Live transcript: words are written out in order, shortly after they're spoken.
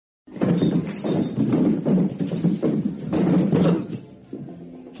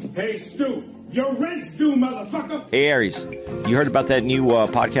Hey, Stu, your rent's due, motherfucker. Hey, Aries, you heard about that new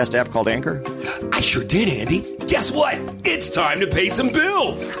podcast app called Anchor? I sure did, Andy. Guess what? It's time to pay some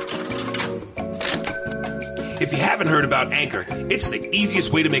bills. If you haven't heard about Anchor, it's the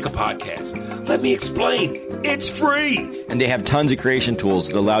easiest way to make a podcast. Let me explain. It's free. And they have tons of creation tools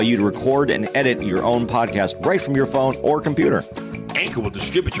that allow you to record and edit your own podcast right from your phone or computer. Anchor will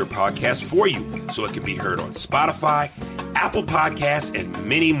distribute your podcast for you so it can be heard on Spotify, Apple Podcasts, and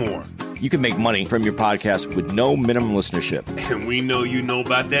many more. You can make money from your podcast with no minimum listenership. And we know you know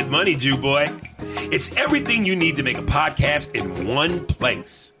about that money, Jew boy. It's everything you need to make a podcast in one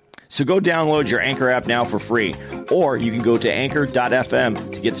place. So go download your Anchor app now for free, or you can go to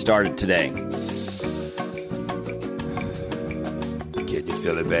anchor.fm to get started today. Can you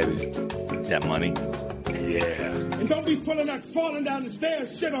feel it, baby? Is that money? Yeah. And don't be pulling that falling down the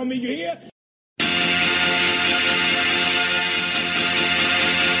stairs shit on me, you hear?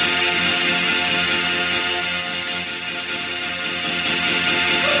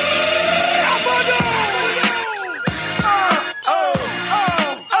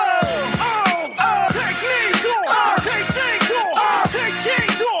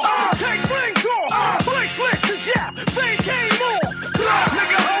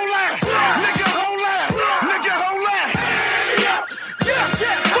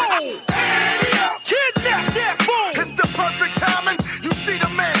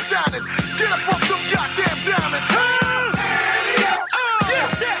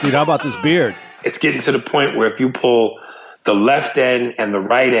 Dude, how about this beard? It's getting to the point where if you pull the left end and the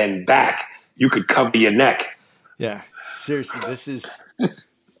right end back, you could cover your neck. Yeah, seriously, this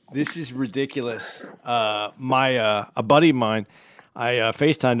is ridiculous. A buddy of mine, I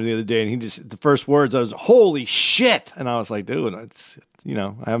FaceTimed him the other day, and the first words I was, "Holy shit!" And I was like, "Dude, it's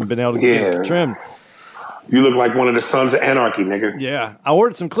I haven't been able to get it trimmed." You look like one of the Sons of Anarchy, nigga. Yeah, I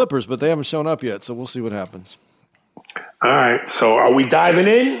ordered some clippers, but they haven't shown up yet, so we'll see what happens. All right, so are we diving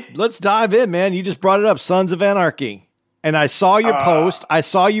in? Let's dive in, man. You just brought it up, Sons of Anarchy. And I saw your post. I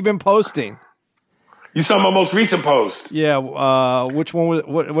saw you've been posting. You saw my most recent post. Yeah, which one?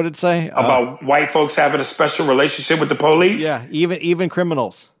 What did it say? About white folks having a special relationship with the police? Yeah, even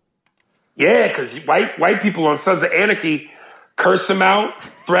criminals. Yeah, because white people on Sons of Anarchy curse them out,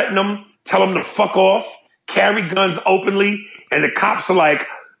 threaten them, tell them to fuck off, carry guns openly, and the cops are like,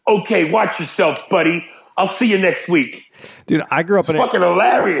 okay, watch yourself, buddy. I'll see you next week. Dude, I grew up it's fucking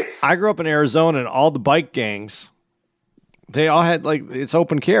hilarious. I grew up in Arizona, and all the bike gangs, they all had it's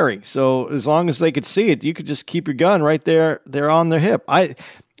open carry. So as long as they could see it, you could just keep your gun right there. They're on their hip. It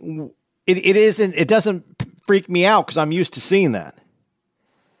doesn't freak me out because I'm used to seeing that.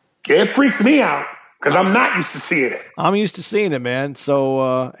 It freaks me out because I'm not used to seeing it. I'm used to seeing it, man.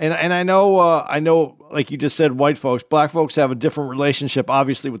 So and I know, like you just said, white folks, black folks have a different relationship,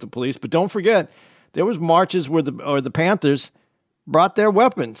 obviously, with the police. But don't forget, there was marches where the Panthers brought their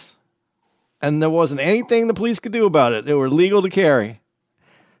weapons, and there wasn't anything the police could do about it. They were legal to carry.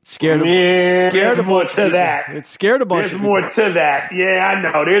 Scared more to that. It scared a bunch. There's more to that. Yeah, I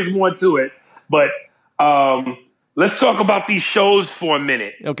know. There's more to it. But let's talk about these shows for a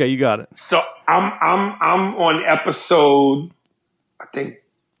minute. Okay, you got it. So I'm on episode, I think,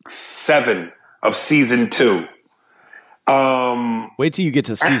 7 of season 2. Wait till you get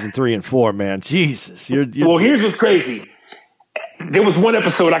to season 3 and 4, man. Jesus, you're well, here's what's crazy. There was one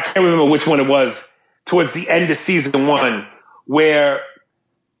episode, I can't remember which one it was, towards the end of season 1, where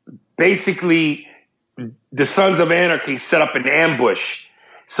basically the Sons of Anarchy set up an ambush.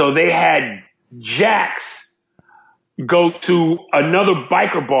 So they had Jax go to another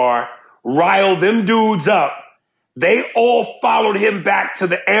biker bar, rile them dudes up. They all followed him back to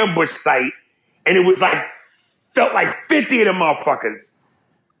the ambush site, and it was felt like 50 of them motherfuckers.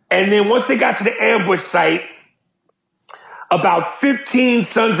 And then once they got to the ambush site, about 15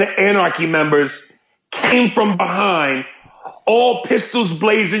 Sons of Anarchy members came from behind, all pistols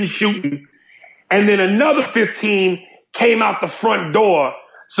blazing, shooting. And then another 15 came out the front door.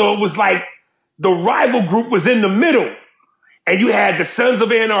 So it was like the rival group was in the middle. And you had the Sons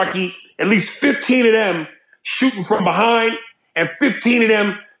of Anarchy, at least 15 of them shooting from behind and 15 of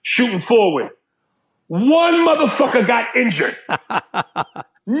them shooting forward. One motherfucker got injured.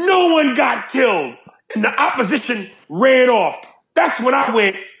 No one got killed. And the opposition ran off. That's when I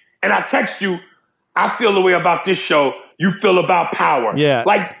went and I text you, I feel the way about this show you feel about Power. Yeah.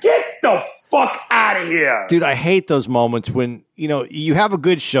 Get the fuck out of here. Dude, I hate those moments when, you have a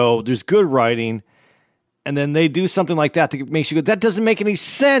good show, there's good writing, and then they do something like that makes you go, that doesn't make any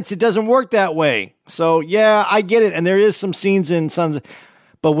sense. It doesn't work that way. So, yeah, I get it. And there is some scenes in Sons.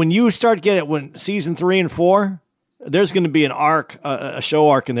 But when you start getting it, when season 3 and 4, there's going to be an arc, a show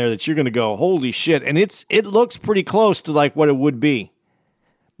arc in there that you're going to go, holy shit. And it looks pretty close to like what it would be.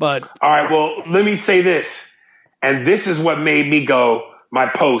 But all right, well, let me say this. And this is what made me go, my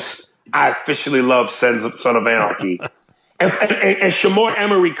post, I officially love Son of Anarchy. and Shamor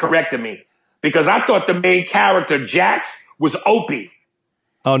Emery corrected me because I thought the main character, Jax, was Opie.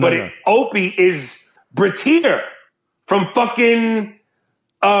 Oh, no, but Opie is Britier from fucking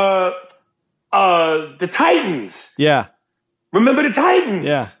the Titans. Yeah. Remember the Titans?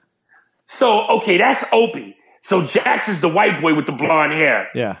 Yeah. So, okay, that's Opie. So Jax is the white boy with the blonde hair.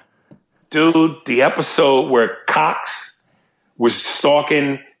 Yeah. Dude, the episode where Cox was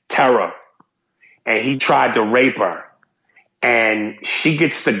stalking Tara and he tried to rape her and she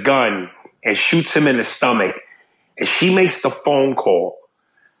gets the gun and shoots him in the stomach and she makes the phone call.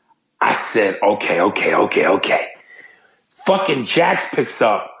 I said, okay. Fucking Jax picks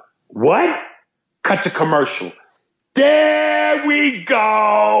up. What? Cut to commercial. There we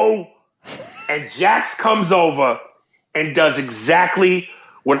go. And Jax comes over and does exactly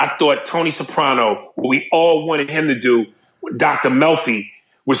what I thought Tony Soprano, what we all wanted him to do, when Dr. Melfi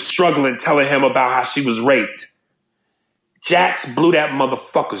was struggling, telling him about how she was raped. Jax blew that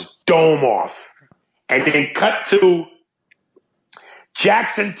motherfucker's dome off. And then cut to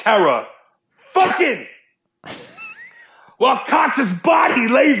Jax and Tara fucking while Cox's body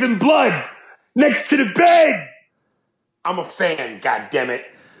lays in blood next to the bed. I'm a fan, goddammit.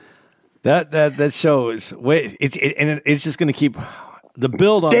 That show is it's just going to keep the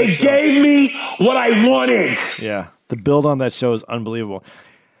build on. They gave me what I wanted. Yeah, the build on that show is unbelievable.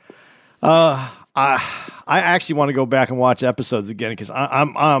 I actually want to go back and watch episodes again because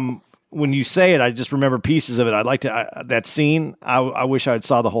I'm when you say it, I just remember pieces of it. I'd like to that scene. I wish I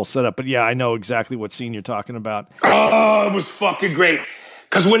saw the whole setup, but yeah, I know exactly what scene you're talking about. Oh, it was fucking great.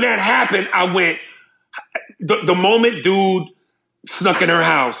 Because when that happened, I went. The moment dude snuck in her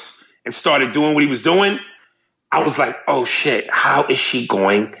house and started doing what he was doing, I was like, oh shit, how is she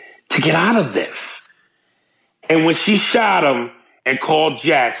going to get out of this? And when she shot him and called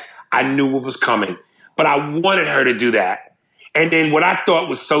Jax, I knew what was coming. But I wanted her to do that. And then what I thought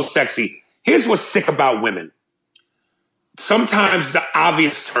was so sexy, here's what's sick about women. Sometimes the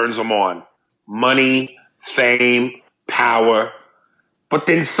obvious turns them on. Money, fame, power. But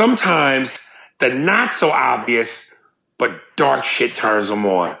then sometimes the not so obvious but dark shit turns them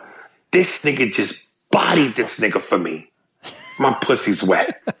on. This nigga just bodied this nigga for me. My pussy's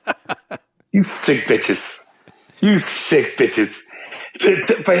wet. You sick bitches. You sick bitches.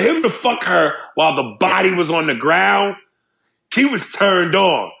 For him to fuck her while the body was on the ground, he was turned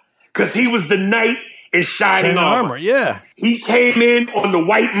on. Because he was the knight in shining armor. Yeah. He came in on the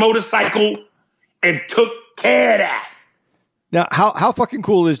white motorcycle and took care of that. Now, how fucking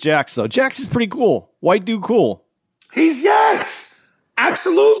cool is Jax, though? Jax is pretty cool. White dude cool. He's, yes.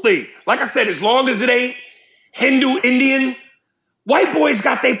 Absolutely. Like I said, as long as it ain't Hindu, Indian, white boys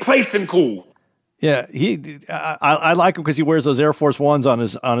got their place in cool. Yeah, I like him because he wears those Air Force Ones on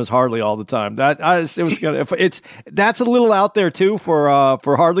his Harley all the time. That's a little out there too for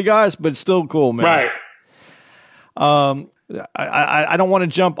Harley guys, but it's still cool, man. Right. I don't want to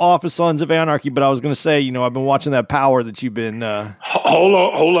jump off of Sons of Anarchy, but I was going to say, I've been watching that Power that you've been.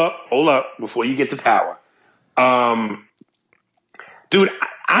 Hold up, before you get to Power, dude.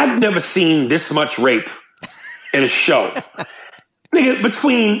 I've never seen this much rape in a show. Nigga,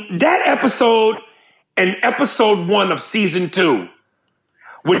 between that episode and episode 1 of season 2,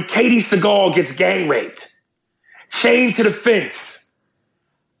 when Katie Seagal gets gang raped, chained to the fence,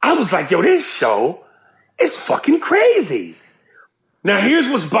 I was like, yo, this show is fucking crazy. Now, here's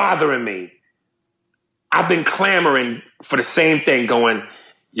what's bothering me. I've been clamoring for the same thing, going,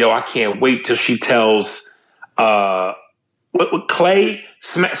 yo, I can't wait till she tells what Clay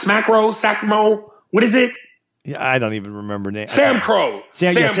Sacro, what is it? Yeah, I don't even remember name. Sam Crow.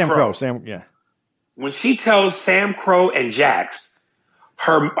 Sam Crow. Yeah. When she tells Sam Crow and Jax,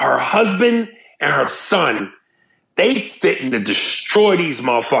 her husband and her son, they fitting to destroy these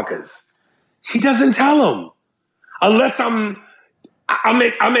motherfuckers. She doesn't tell them, unless I'm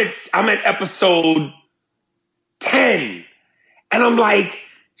at episode 10, and I'm like,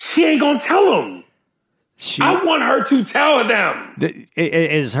 she ain't gonna tell them. I want her to tell them.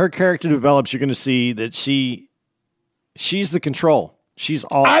 As her character develops, you're going to see that she's the control. She's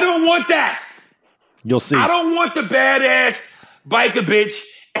all. I don't want that. You'll see. I don't want the badass biker bitch,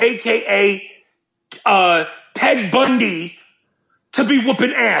 a.k.a. Peg Bundy, to be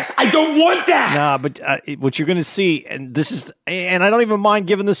whooping ass. I don't want that. Nah, but what you're going to see, and I don't even mind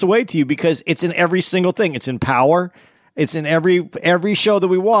giving this away to you because it's in every single thing. It's in Power. It's in every show that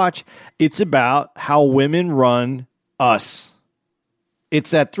we watch. It's about how women run us.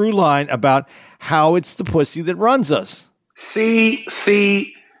 It's that through line about how it's the pussy that runs us. See,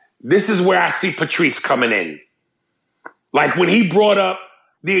 this is where I see Patrice coming in. Like when he brought up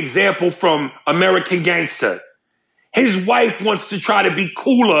the example from American Gangster. His wife wants to try to be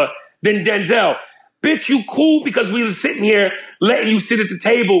cooler than Denzel. Bitch, you cool because we were sitting here letting you sit at the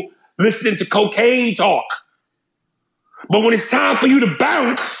table listening to cocaine talk. But when it's time for you to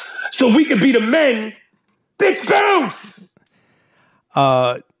bounce so we can be the men, bitch, bounce.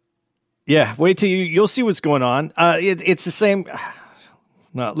 Yeah, wait till you'll see what's going on. It's the same.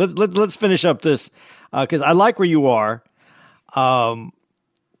 No, let's finish up this because I like where you are. Another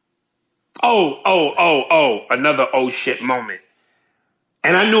oh shit moment.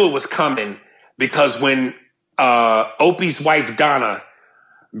 And I knew it was coming because when Opie's wife, Donna,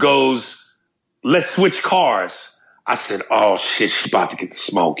 goes, let's switch cars, I said, oh shit, she's about to get the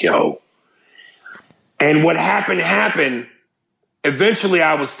smoke, yo. And what happened. Eventually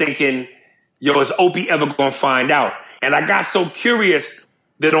I was thinking, yo, is Opie ever going to find out? And I got so curious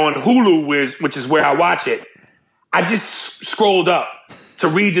that on Hulu, which is where I watch it, I just scrolled up to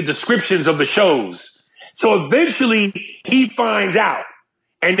read the descriptions of the shows. So eventually he finds out.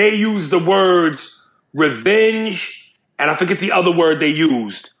 And they use the words revenge, and I forget the other word they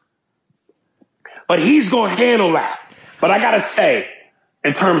used. But he's going to handle that. But I got to say,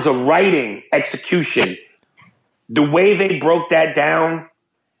 in terms of writing, execution, the way they broke that down,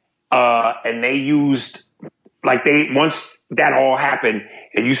 and they used, once that all happened,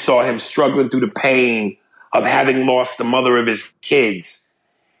 and you saw him struggling through the pain of having lost the mother of his kids.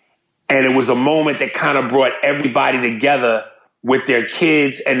 And it was a moment that kind of brought everybody together with their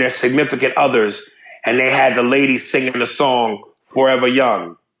kids and their significant others. And they had the lady singing the song Forever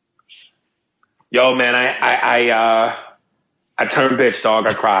Young. Yo, man, I turned bitch, dog.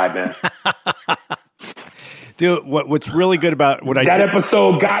 I cried, man. Dude, what's really good about what that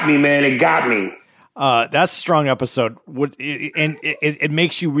episode got me, man. It got me. That's a strong episode. It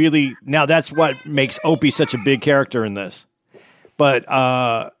makes you really, now that's what makes Opie such a big character in this. But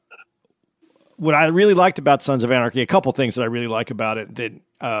what I really liked about Sons of Anarchy, a couple things that I really like about it, that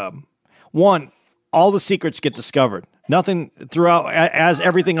one, all the secrets get discovered. Nothing throughout, as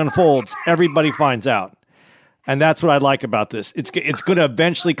everything unfolds, everybody finds out. And that's what I like about this. It's going to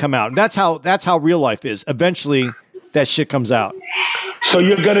eventually come out. And that's how real life is. Eventually that shit comes out. So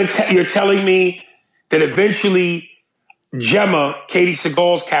you're telling me that eventually Gemma, Katie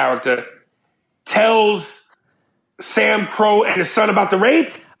Seagal's character, tells Sam Crow and his son about the rape?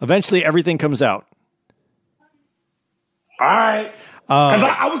 Eventually, everything comes out. All right. Because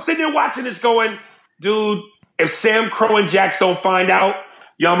I was sitting there watching this going, dude, if Sam Crow and Jax don't find out,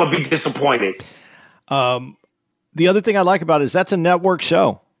 I'm going to be disappointed. The other thing I like about it is that's a network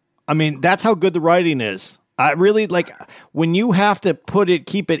show. I mean, that's how good the writing is. I really like when you have to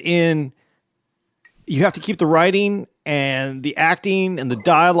keep it in, you have to keep the writing and the acting and the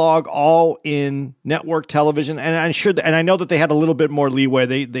dialogue all in network television. And I know that they had a little bit more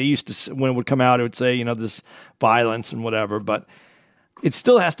leeway. They used to, when it would come out, it would say, this violence and whatever, but it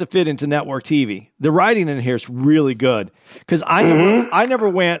still has to fit into network TV. The writing in here is really good because I never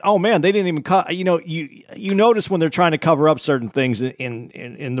went, oh man, they didn't even cut. You notice when they're trying to cover up certain things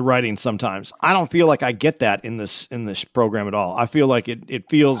in the writing. Sometimes I don't feel like I get that in this program at all. I feel like it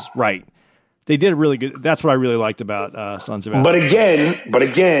feels right. They did really good. That's what I really liked about Sons of Anarchy. But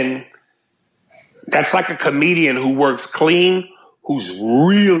again, that's like a comedian who works clean, who's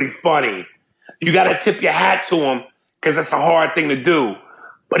really funny. You got to tip your hat to him because that's a hard thing to do.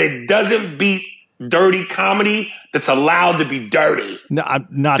 But it doesn't beat dirty comedy that's allowed to be dirty. No, I'm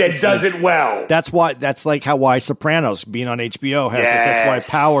not. That does it well. That's why Sopranos being on HBO has that. That's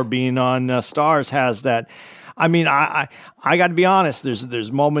why Power being on Starz has that. I mean, I got to be honest.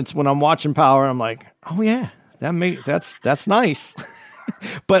 There's moments when I'm watching Power, and I'm like, oh yeah, that's nice.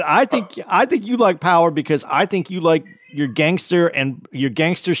 But I think you like Power because I think you like your gangster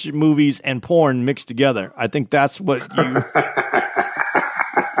movies and porn mixed together. I think that's what you.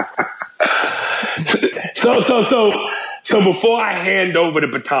 So before I hand over the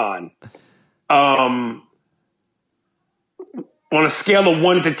baton, on a scale of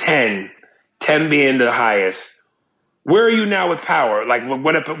 1 to 10, 10 being the highest, where are you now with Power? Like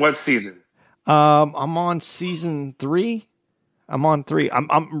what season? I'm on season 3. I'm on 3.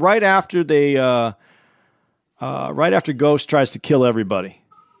 I'm right after right after Ghost tries to kill everybody.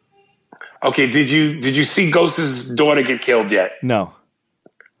 Okay, did you see Ghost's daughter get killed yet? No.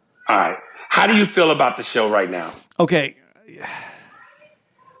 All right. How do you feel about the show right now? Okay.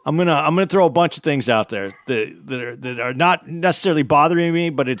 I'm gonna throw a bunch of things out there that are not necessarily bothering me,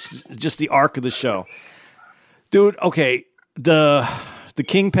 but it's just the arc of the show. Dude, okay, the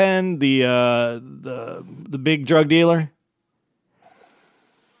kingpin, the big drug dealer.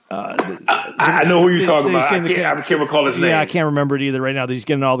 I know who you're talking about. I can't recall his name. Yeah, I can't remember it either right now. That he's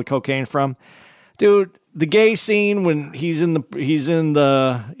getting all the cocaine from. Dude, the gay scene when he's in the pool and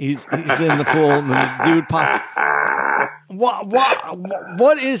the dude pop.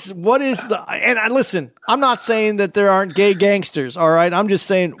 What is the? And listen, I'm not saying that there aren't gay gangsters. All right, I'm just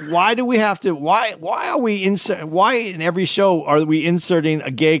saying, why do we have to? Why are we Why in every show are we inserting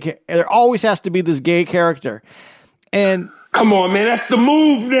a gay? There always has to be this gay character. And come on, man, that's the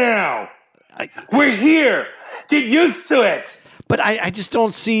move now. We're here. Get used to it. But I just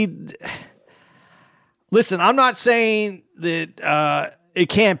don't see. Listen, I'm not saying that it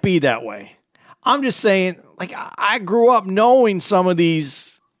can't be that way. I'm just saying, like, I grew up knowing some of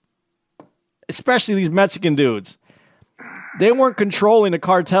these, especially these Mexican dudes. They weren't controlling a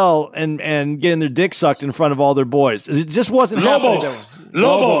cartel and getting their dick sucked in front of all their boys. It just wasn't happening that way.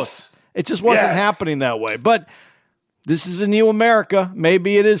 Lobos. It just wasn't happening that way. But this is a new America.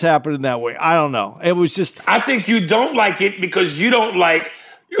 Maybe it is happening that way. I don't know. It was just. I think you don't like it because you don't like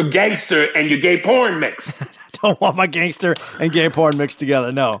your gangster and your gay porn mix. I don't want my gangster and gay porn mixed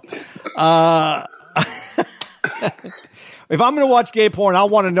together. No. If I'm going to watch gay porn, I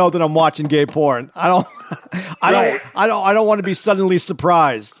want to know that I'm watching gay porn. I don't want to be suddenly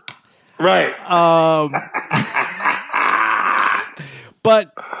surprised. Right.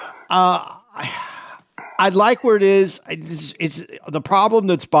 But I like where it is. It's the problem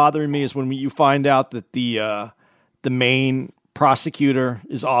that's bothering me is when you find out that the main prosecutor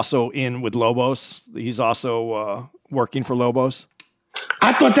is also in with Lobos. He's also working for Lobos.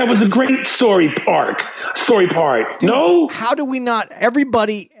 I thought that was a great story part. Dude, no? How do we not?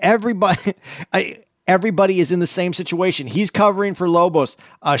 Everybody is in the same situation. He's covering for Lobos.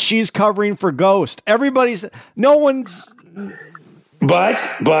 She's covering for Ghost. No one's. But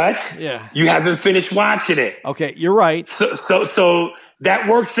yeah. You haven't finished watching it. Okay, you're right. So that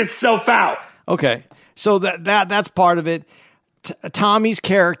works itself out. Okay, so that's part of it. Tommy's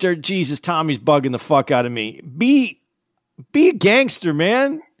character, Jesus, Tommy's bugging the fuck out of me. Be a gangster,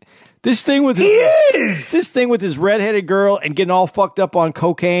 man. This thing with his redheaded girl and getting all fucked up on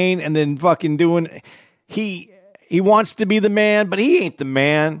cocaine and then fucking doing. He wants to be the man, but he ain't the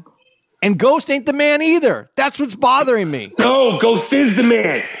man. And Ghost ain't the man either. That's what's bothering me. No, Ghost is the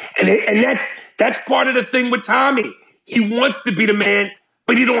man, and that's part of the thing with Tommy. He wants to be the man,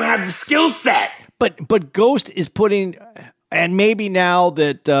 but he don't have the skill set. But Ghost is putting. And maybe now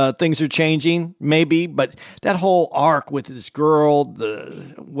that things are changing, maybe, but that whole arc with this girl,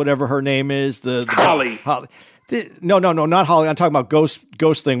 the whatever her name is, the Holly. No, not Holly. I'm talking about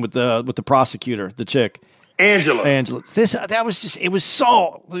Ghost thing with the prosecutor, the chick, Angela. That was just. It was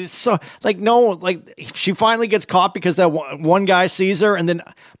so like she finally gets caught because that one guy sees her, and then.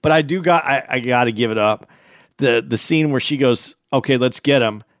 But I got to give it up. The scene where she goes, "Okay, let's get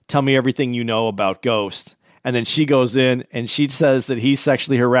him. Tell me everything you know about Ghost." And then she goes in and she says that he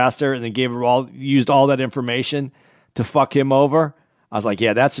sexually harassed her and then used all that information to fuck him over. I was like,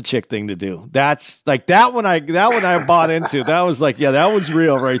 yeah, that's a chick thing to do. That's like that one I bought into. That was like, yeah, that was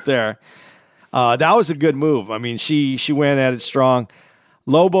real right there. That was a good move. I mean, she went at it strong.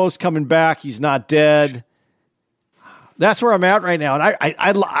 Lobo's coming back. He's not dead. That's where I'm at right now,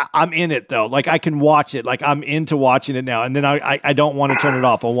 and I'm in it though. Like I can watch it. Like I'm into watching it now, and then I don't want to turn it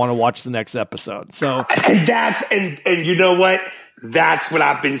off. I want to watch the next episode. So and you know what? That's what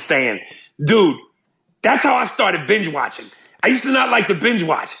I've been saying, dude. That's how I started binge watching. I used to not like to binge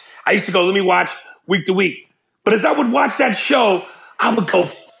watch. I used to go, let me watch week to week. But as I would watch that show, I would go,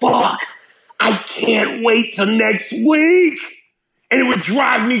 fuck, I can't wait till next week, and it would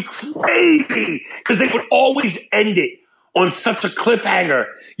drive me crazy because they would always end it on such a cliffhanger.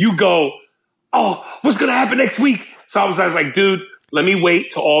 You go, oh, what's going to happen next week? So I was like, dude, let me wait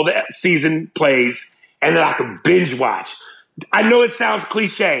till all the season plays and then I can binge watch. I know it sounds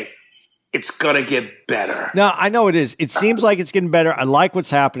cliche. It's going to get better. No, I know it is. It seems like it's getting better. I like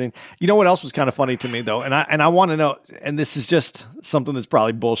what's happening. You know what else was kind of funny to me, though? And I want to know, and this is just something that's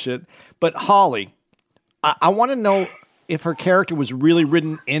probably bullshit, but Holly, I want to know if her character was really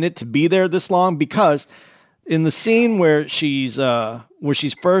written in it to be there this long, because in the scene where she's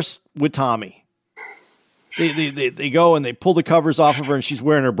first with Tommy, they go and they pull the covers off of her and she's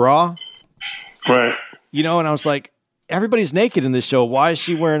wearing her bra. Right. You know, and I was like, everybody's naked in this show. Why is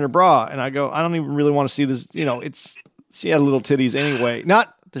she wearing her bra? And I go, I don't even really want to see this. You know, she had little titties anyway.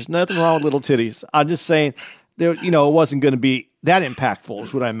 There's nothing wrong with little titties. I'm just saying it wasn't going to be that impactful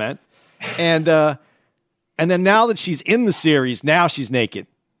is what I meant. And then now that she's in the series, now she's naked.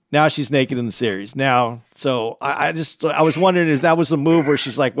 Now she's naked in the series. Now, so I was wondering if that was a move where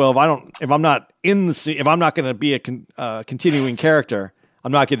she's like, well, if I'm not in the if I'm not going to be a continuing character,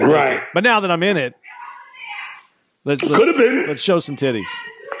 I'm not getting naked. But now that I'm in it, let's show some titties.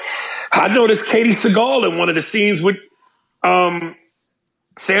 I noticed Katie Seagal in one of the scenes with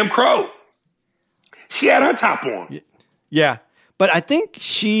Sam Crow. She had her top on. Yeah, but I think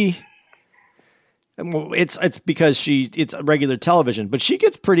it's because it's regular television, but she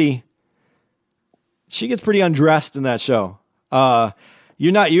gets pretty undressed in that show.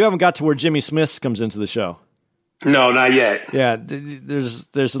 You haven't got to where Jimmy Smith comes into the show. No, not yet. Yeah, there's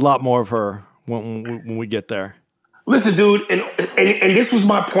a lot more of her when we get there. Listen, dude, and this was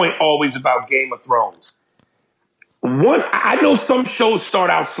my point always about Game of Thrones. I know some shows start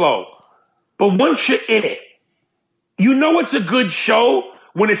out slow, but once you're in it, you know it's a good show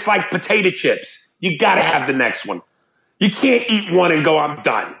when it's like potato chips. You got to have the next one. You can't eat one and go, I'm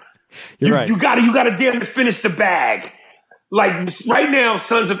done. You're right. You got to damn to finish the bag. Like right now,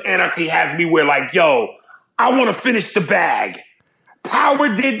 Sons of Anarchy has me where like, yo, I want to finish the bag.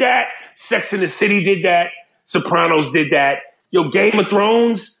 Power did that. Sex and the City did that. Sopranos did that. Yo, Game of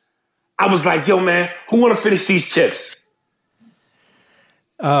Thrones, I was like, yo, man, who want to finish these chips?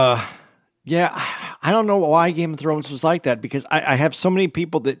 Yeah, I don't know why Game of Thrones was like that because I have so many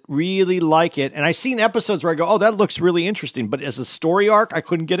people that really like it. And I've seen episodes where I go, oh, that looks really interesting. But as a story arc, I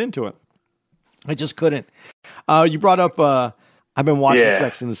couldn't get into it. I just couldn't. You brought up, I've been watching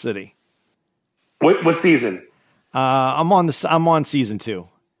Sex and the City. What season? I'm on season 2.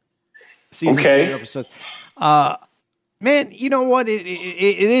 Season 2 episodes. Man, you know what? It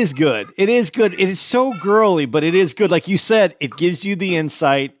is good. It is good. It is so girly, but it is good. Like you said, it gives you the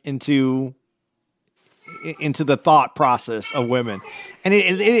insight into the thought process of women. And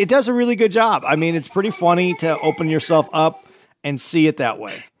it does a really good job. I mean, it's pretty funny to open yourself up and see it that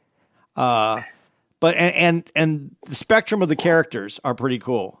way. But the spectrum of the characters are pretty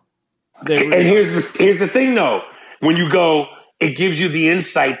cool. And here's the thing, though. When you go, it gives you the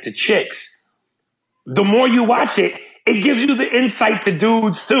insight to chicks. The more you watch it, it gives you the insight to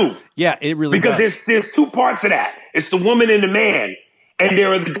dudes, too. Yeah, it really does. Because there's two parts of that. It's the woman and the man. And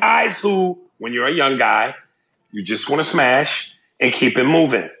there are the guys who, when you're a young guy, you just want to smash and keep it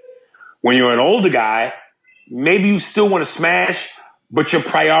moving. When you're an older guy, maybe you still want to smash, but your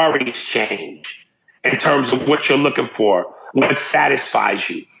priorities change in terms of what you're looking for, what satisfies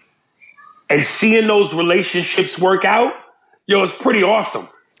you. And seeing those relationships work out, yo, it's pretty awesome.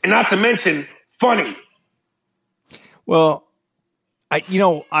 And not to mention, funny. Well,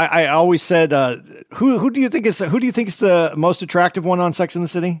 I always said, who do you think is the most attractive one on Sex and the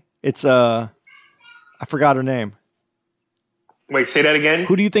City? It's I forgot her name. Wait, say that again.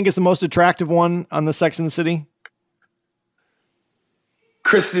 Who do you think is the most attractive one on the Sex and the City?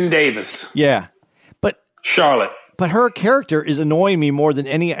 Kristen Davis. Yeah, but Charlotte. But her character is annoying me more than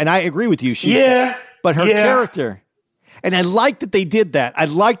any, and I agree with you. But her character. And I like that they did that. I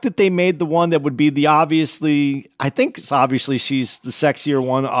like that they made the one that would be I think it's obviously she's the sexier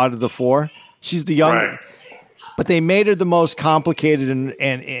one out of the 4. She's the younger. Right. But they made her the most complicated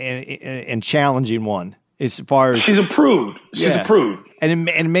and challenging one as far as she's a prude. She's a prude. And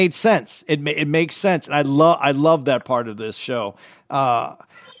it made sense. It makes sense. And I love that part of this show.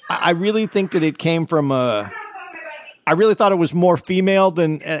 I really think that it came from I really thought it was more female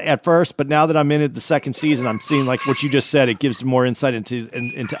than at first, but now that I'm in it the second season, I'm seeing like what you just said. It gives more insight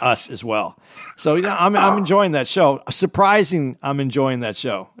into us as well. So yeah, I'm enjoying that show. Surprising, I'm enjoying that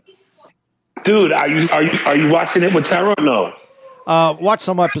show. Dude, are you watching it with Tara or no? Watch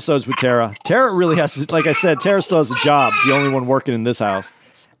some episodes with Tara. Tara really has, like I said, Tara still has a job. The only one working in this house,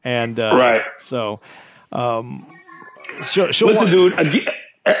 and right. So, she'll listen, dude.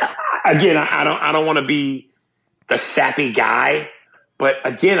 Again, I don't want to be the sappy guy, but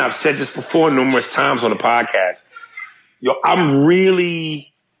again, I've said this before numerous times on the podcast. Yo, I'm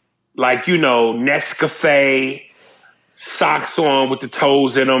really like, Nescafe, socks on with the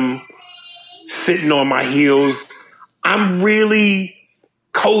toes in them, sitting on my heels. I'm really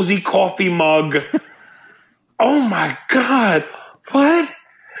cozy coffee mug. Oh my God. What?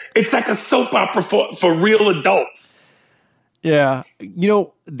 It's like a soap opera for real adults. Yeah.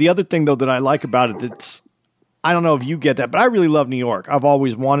 The other thing though that I like about it, I don't know if you get that, but I really love New York. I've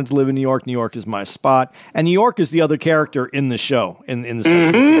always wanted to live in New York. New York is my spot. And New York is the other character in the show, in the Sex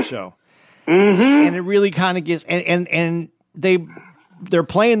and the City show. Mm-hmm. And it really kind of gets, and they're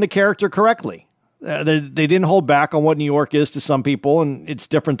playing the character correctly. They didn't hold back on what New York is to some people, and it's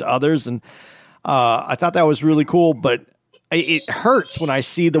different to others. And I thought that was really cool, but it hurts when I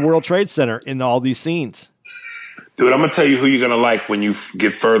see the World Trade Center in all these scenes. Dude, I'm going to tell you who you're going to like when you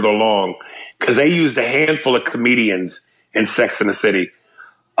get further along, because they used a handful of comedians in Sex and the City.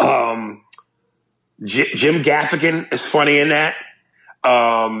 Jim Gaffigan is funny in that,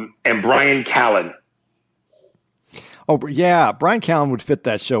 and Brian Callen. Oh, yeah. Brian Callen would fit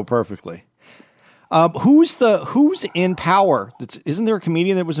that show perfectly. Who's in Power? Isn't there a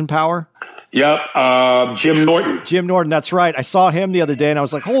comedian that was in Power? Yep. Jim Norton. Jim Norton. That's right. I saw him the other day and I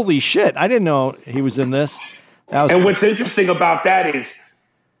was like, holy shit. I didn't know he was in this. And what's interesting about that is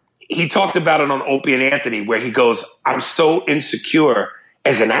he talked about it on Opie and Anthony, where he goes, I'm so insecure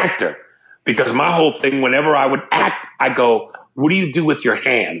as an actor because my whole thing, whenever I would act, I go, what do you do with your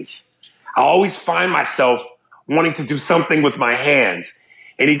hands? I always find myself wanting to do something with my hands.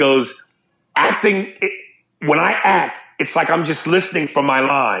 And he goes, when I act, it's like I'm just listening for my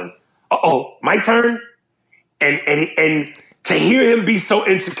line. Uh-oh, my turn? And to hear him be so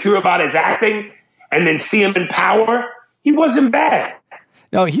insecure about his acting and then see him in Power, he wasn't bad.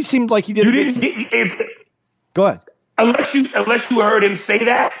 No, he seemed like he did. Go ahead. Unless you heard him say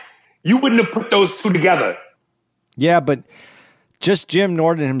that, you wouldn't have put those two together. Yeah, but just Jim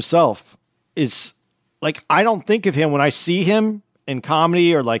Norton himself is like, I don't think of him when I see him in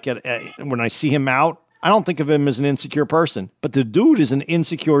comedy or like when I see him out. I don't think of him as an insecure person, but the dude is an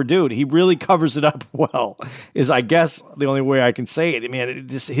insecure dude. He really covers it up well, is I guess the only way I can say it. I mean,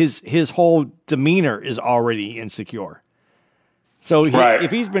 his whole demeanor is already insecure. So if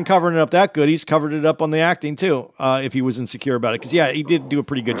he's been covering it up that good, he's covered it up on the acting too. If he was insecure about it, because he did do a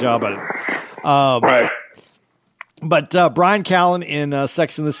pretty good job at it. Right. But Brian Callen in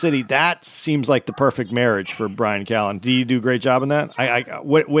Sex and the City, that seems like the perfect marriage for Brian Callen. Do you do a great job in that?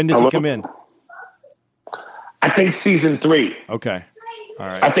 When does he come in? I think season 3. Okay. All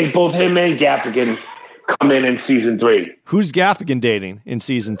right. I think both him and Gaffigan come in season 3. Who's Gaffigan dating in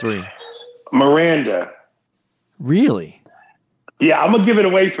season 3? Miranda. Really? Yeah, I'm going to give it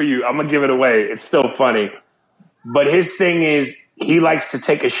away for you. I'm going to give it away. It's still funny. But his thing is he likes to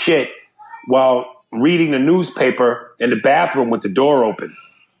take a shit while reading the newspaper in the bathroom with the door open.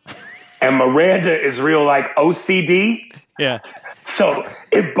 And Miranda is real like OCD. Yeah. So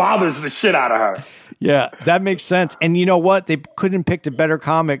it bothers the shit out of her. Yeah, that makes sense. And you know what? They couldn't have picked a better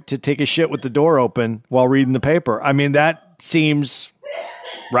comic to take a shit with the door open while reading the paper. I mean, that seems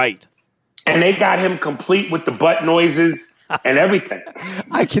right. And they got him complete with the butt noises and everything.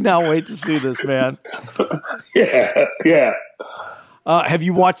 I cannot wait to see this, man. Yeah. Have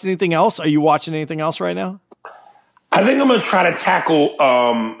you watched anything else? Are you watching anything else right now? I think I'm going to try to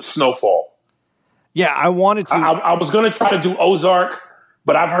tackle Snowfall. Yeah, I wanted to. I was going to try to do Ozark,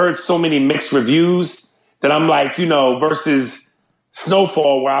 but I've heard so many mixed reviews that I'm like, versus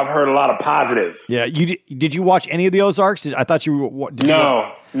Snowfall, where I've heard a lot of positive. Yeah, did you watch any of the Ozarks? I thought you were.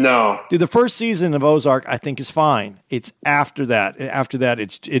 No. Dude, the first season of Ozark, I think, is fine. It's after that. After that,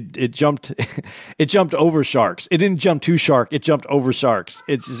 it jumped. It jumped over sharks. It didn't jump to shark. It jumped over sharks.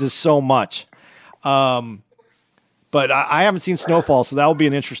 It's just so much. But I haven't seen Snowfall, so that will be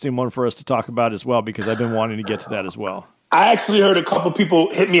an interesting one for us to talk about as well, because I've been wanting to get to that as well. I actually heard a couple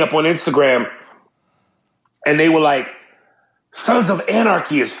people hit me up on Instagram, and they were like, Sons of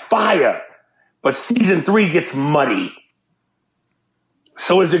Anarchy is fire, but season 3 gets muddy.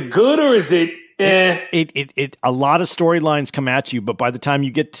 So is it good or is it eh? It a lot of storylines come at you, but by the time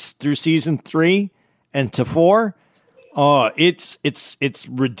you get through season 3 and to 4, it's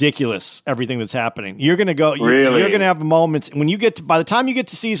ridiculous, everything that's happening. You're going to go, really? You're going to have moments when by the time you get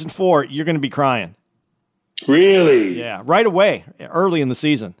to season 4, you're going to be crying. Really? Yeah, right away, early in the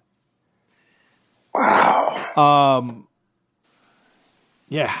season. Wow.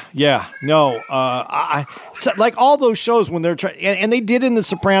 Yeah. No, like all those shows when they're trying, and they did in The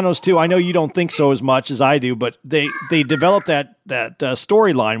Sopranos too. I know you don't think so as much as I do, but they developed that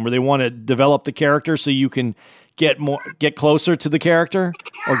storyline where they want to develop the character so you can get closer to the character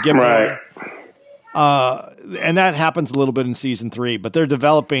or get right. more. And that happens a little bit in season 3, but they're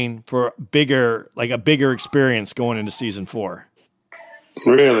developing for a bigger experience going into season 4.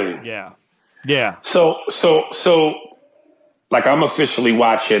 Really? Yeah. So, like, I'm officially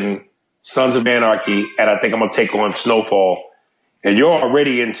watching Sons of Anarchy, and I think I'm going to take on Snowfall. And you're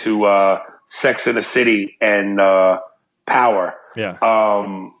already into Sex and the City and Power. Yeah.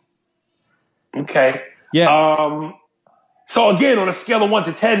 Okay. Yeah. So, again, on a scale of 1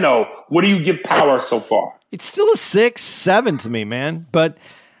 to 10, though, what do you give Power so far? It's still a 6, 7 to me, man. But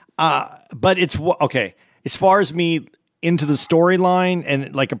it's okay. As far as me into the storyline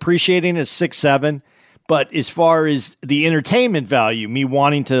and like appreciating it, 6, 7. But as far as the entertainment value, me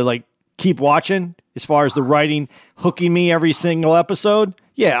wanting to like keep watching, as far as the writing hooking me every single episode,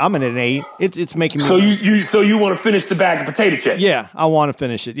 Yeah, I'm at an 8. It's making me. So you want to finish the bag of potato chips? Yeah, I want to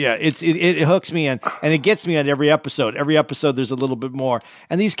finish it. Yeah, it hooks me in, and it gets me on every episode. Every episode, there's a little bit more,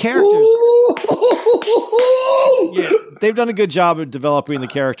 and these characters. Yeah, they've done a good job of developing the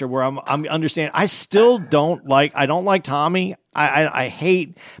character. Where I'm understanding. I still don't like. I don't like Tommy. I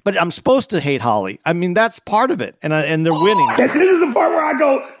hate, but I'm supposed to hate Holly. I mean, that's part of it, and they're winning. This is the part where I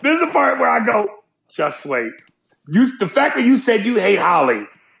go. This is the part where I go. Just wait. The fact that you said you hate Holly.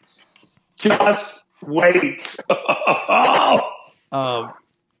 Just wait.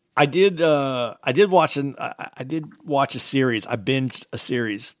 I did watch a series. I binged a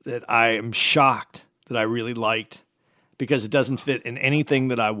series that I am shocked that I really liked because it doesn't fit in anything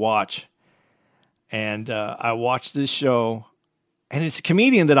that I watch. And I watched this show, and it's a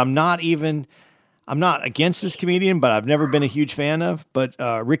comedian that I'm not against this comedian, but I've never been a huge fan of. But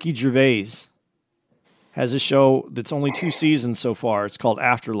Ricky Gervais has a show that's only 2 seasons so far. It's called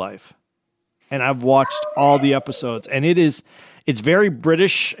Afterlife. And I've watched all the episodes, and it's very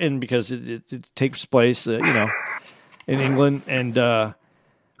British, and because it takes place, in England, and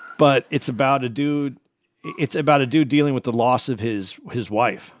but it's about a dude. It's about a dude dealing with the loss of his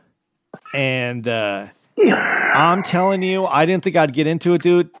wife, and I'm telling you, I didn't think I'd get into it,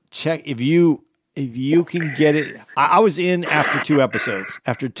 dude. Check if you can get it. I was in after 2 episodes.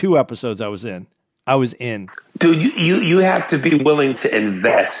 After 2 episodes, I was in. Dude, you have to be willing to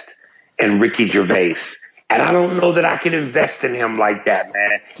invest in Ricky Gervais. And I don't know that I can invest in him like that,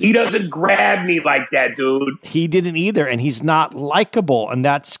 man. He doesn't grab me like that, dude. He didn't either, and he's not likable, and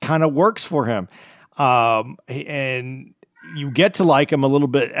that's kind of works for him. And you get to like him a little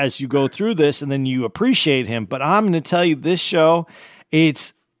bit as you go through this, and then you appreciate him. But I'm going to tell you, this show,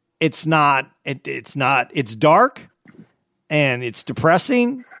 it's dark and it's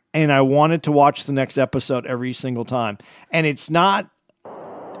depressing. And I wanted to watch the next episode every single time. And it's not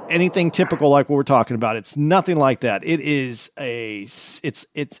anything typical like what we're talking about. It's nothing like that. It's a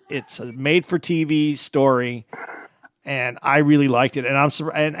made for TV story, and I really liked it.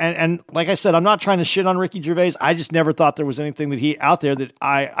 And like I said, I'm not trying to shit on Ricky Gervais. I just never thought there was anything that he out there that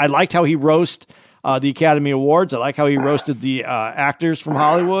I liked how he roast the Academy Awards. I like how he roasted the actors from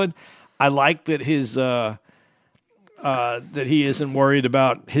Hollywood. I like that that he isn't worried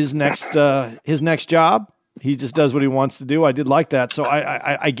about his next job. He just does what he wants to do. I did like that. So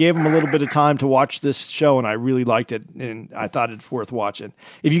I gave him a little bit of time to watch this show, and I really liked it, and I thought it's worth watching.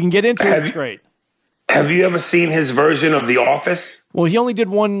 If you can get into it, it's great. Have you ever seen his version of The Office? Well, he only did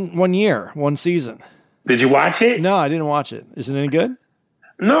one season. Did you watch it? No, I didn't watch it. Is it any good?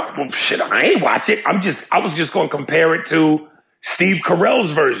 No. Well, shit, I ain't watch it. I was just going to compare it to Steve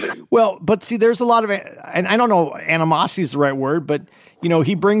Carell's version. Well, but see, there's a lot of, and I don't know, animosity is the right word, but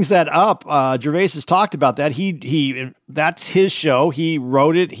he brings that up. Gervais has talked about that. He that's his show. He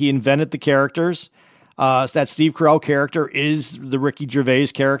wrote it. He invented the characters. So that Steve Carell character is the Ricky Gervais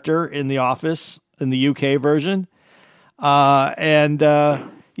character in The Office in the UK version. Carell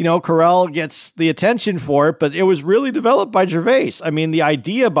gets the attention for it, but it was really developed by Gervais. I mean, the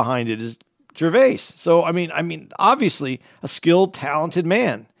idea behind it is Gervais. So, I mean, obviously a skilled, talented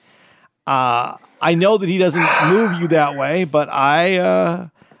man. I know that he doesn't move you that way, but I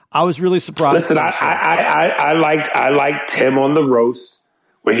was really surprised. Listen, I liked him on the roast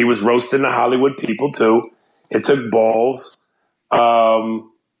where he was roasting the Hollywood people too. It took balls.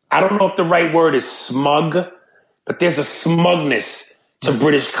 I don't know if the right word is smug, but there's a smugness to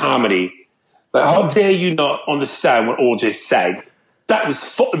British comedy. Like, how dare you not understand what OJ said? That was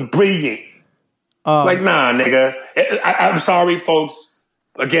fucking brilliant. Nah, nigga. I'm sorry, folks.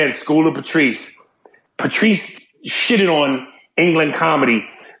 Again, School of Patrice. Patrice shitted on England comedy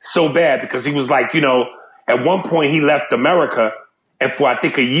so bad because he was like, at one point he left America, and for I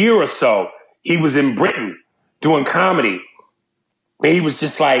think a year or so, he was in Britain doing comedy. And he was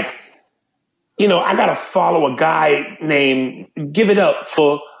just like, I got to follow a guy named, give it up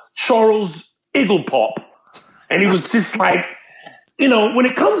for Charles Igglepop. And he was just like, when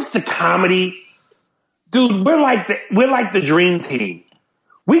it comes to comedy, dude, we're like the dream team.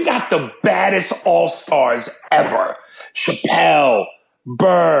 We got the baddest all-stars ever. Chappelle,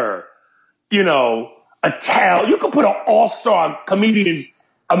 Burr, Attell. You could put an all-star comedian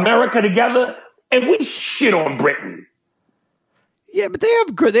America together, and we shit on Britain. Yeah, but they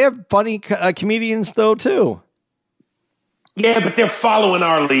have funny comedians though too. Yeah, but they're following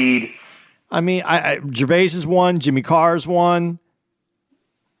our lead. I mean, Gervais is one, Jimmy Carr's one.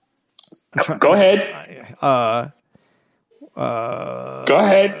 Go ahead. Go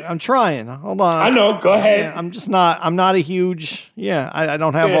ahead. I'm trying. Hold on. I know. Go ahead. Yeah, I'm not a huge. Yeah, I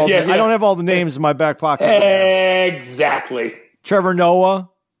don't have all. I don't have all the names in my back pocket. Exactly. Trevor Noah.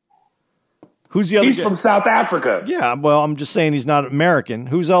 Who's the other He's guy? from South Africa. Yeah, well, I'm just saying he's not American.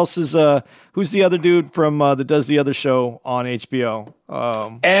 Who's the other dude from that does the other show on HBO?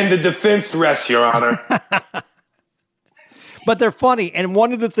 And the defense rest, Your Honor. But they're funny. And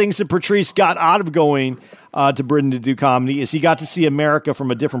one of the things that Patrice got out of going to Britain to do comedy is he got to see America from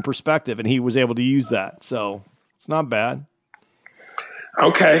a different perspective, and he was able to use that. So it's not bad.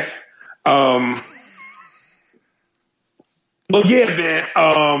 Okay. Well, yeah,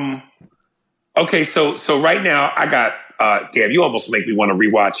 man. Okay, so right now I got damn, you almost make me want to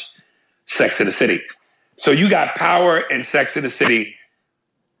rewatch Sex and the City. So you got Power and Sex and the City.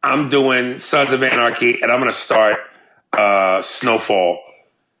 I'm doing Sons of Anarchy, and I'm gonna start Snowfall.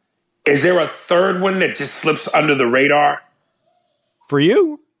 Is there a third one that just slips under the radar? For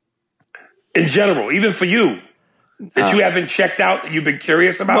you? In general, even for you, that you haven't checked out, that you've been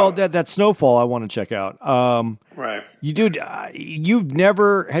curious about? Well, that Snowfall I want to check out. Right. You dude, you've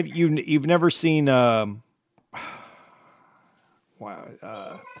never seen the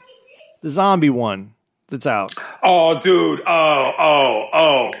zombie one that's out. Oh, dude.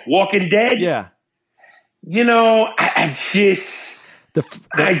 Oh. Walking Dead? Yeah. You know, I just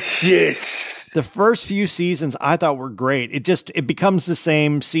The first few seasons I thought were great. It becomes the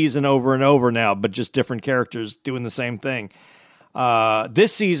same season over and over now, but just different characters doing the same thing.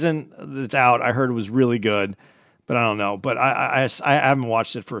 This season that's out, I heard was really good, but I don't know. But I haven't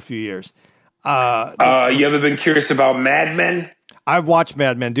watched it for a few years. you ever been curious about Mad Men? I've watched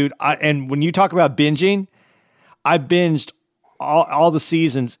Mad Men, dude. And when you talk about binging, I binged all the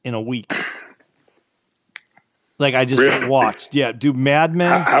seasons in a week. Like I just Really? watched. Yeah, dude, Mad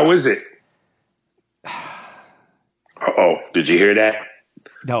Men. How is it? Oh, did you hear that?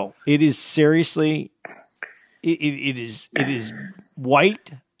 No, it is seriously. It is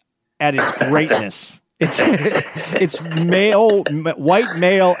white at its greatness. It's white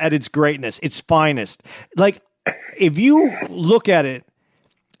male at its greatness. Its finest. Like if you look at it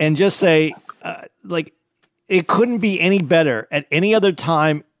and just say, like it couldn't be any better at any other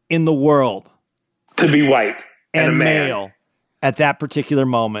time in the world To be white and a man. male at that particular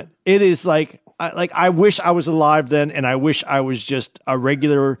moment. It is like I wish I was alive then, and I wish I was just a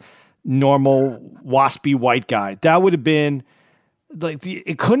regular, normal, waspy white guy. That would have been like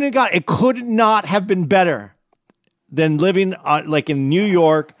it could not have been better than living like in New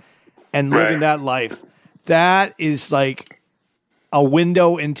York and living Right. that life. That is like a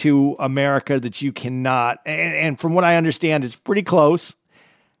window into America that you cannot. And from what I understand, it's pretty close.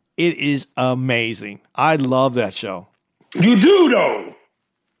 It is amazing. I love that show. You do, though.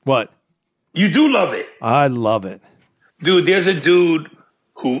 What? You do love it. I love it. Dude, there's a dude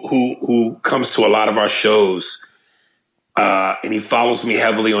who comes to a lot of our shows, and he follows me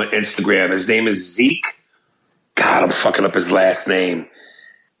heavily on Instagram. His name is Zeke. God, I'm fucking up his last name.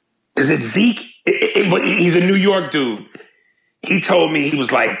 Is it Zeke? He's a New York dude. He told me, he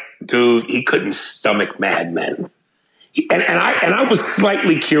was like, dude, he couldn't stomach Mad Men. And I was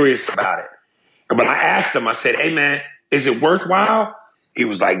slightly curious about it. But I asked him, I said, hey, man, is it worthwhile? He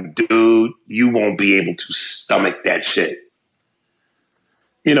was like, dude, you won't be able to stomach that shit.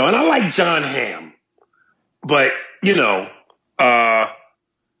 You know, and I like John Hamm. But, you know, I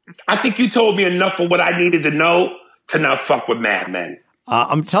think you told me enough of what I needed to know to not fuck with Mad Men.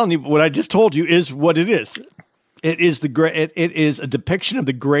 I'm telling you, what I just told you is what it is. It is it is a depiction of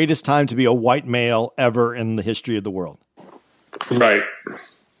the greatest time to be a white male ever in the history of the world. Right.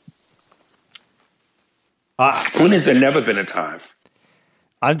 When has there never been a time?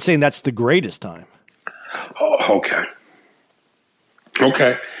 I'm saying that's the greatest time. Oh, okay.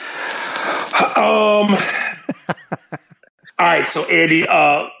 Okay. All right, so Andy,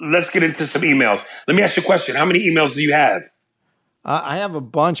 let's get into some emails. Let me ask you a question. How many emails do you have? I have a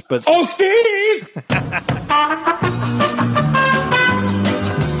bunch, but Oh, Steve!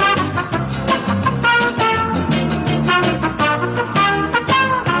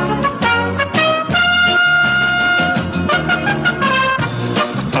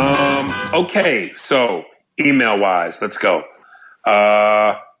 Okay, so email-wise, let's go.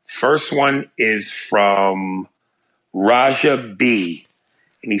 First one is from Raja B.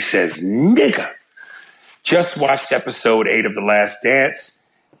 And he says, nigga, just watched episode 8 of The Last Dance.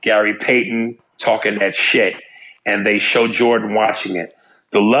 Gary Payton talking that shit. And they show Jordan watching it.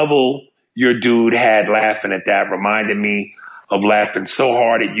 The level your dude had laughing at that reminded me of laughing so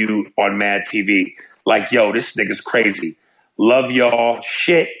hard at you on Mad TV. Like, yo, this nigga's crazy. Love y'all.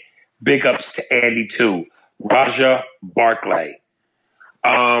 Shit. Big ups to Andy, too. Raja Barclay.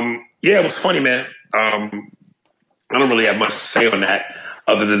 Yeah, it was funny, man. I don't really have much to say on that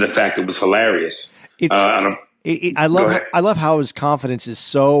other than the fact it was hilarious. I love how his confidence is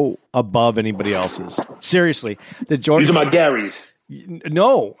so above anybody else's. Seriously, the Jordan. You're talking about Gary's?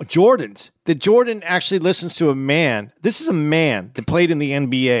 No, Jordan's. That Jordan actually listens to a man. This is a man that played in the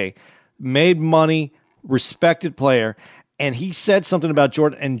NBA, made money, respected player, and he said something about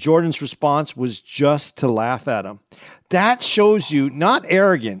Jordan, and Jordan's response was just to laugh at him. That shows you not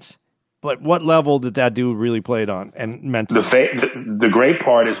arrogance, but what level that dude really played on and meant to. The great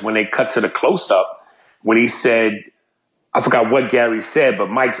part is when they cut to the close-up, when he said, I forgot what Gary said, but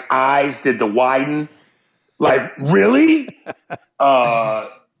Mike's eyes did the widen. Like, really? Yeah,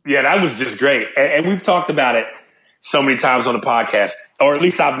 that was just great. And we've talked about it so many times on the podcast, or at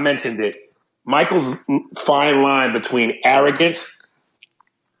least I've mentioned it. Michael's fine line between arrogance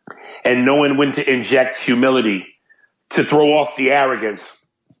and knowing when to inject humility to throw off the arrogance.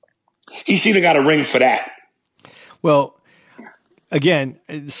 He should have got a ring for that. Well, again,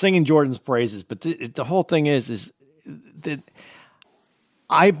 singing Jordan's praises, but the whole thing is that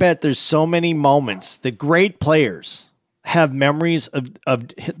I bet there's so many moments that great players have memories of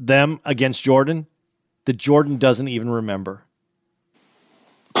them against Jordan that Jordan doesn't even remember.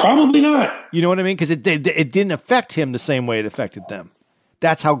 Probably not. You know what I mean? Because it didn't affect him the same way it affected them.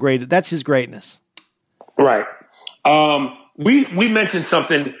 That's how great. That's his greatness. Right. We mentioned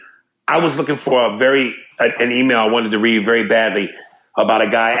something. I was looking for an email I wanted to read very badly about a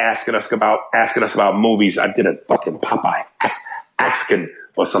guy asking us about movies. I did a fucking Popeye asking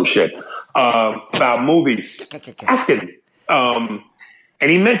or some shit about movies. Asking. And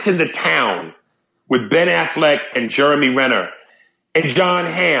he mentioned The Town with Ben Affleck and Jeremy Renner and John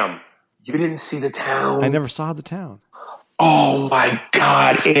Hamm. You didn't see The Town? I never saw The Town. Oh my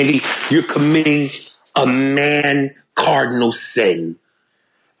God, Andy, you're committing a man cardinal sin.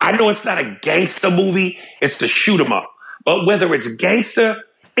 I know it's not a gangster movie, it's the shoot 'em up. But whether it's gangster,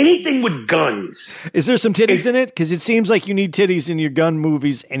 anything with guns. Is there some titties in it? Because it seems like you need titties in your gun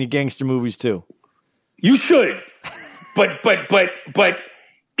movies and your gangster movies too. You should. But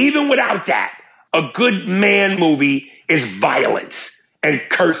even without that, a good man movie is violence and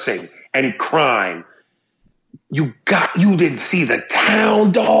cursing and crime. You didn't see The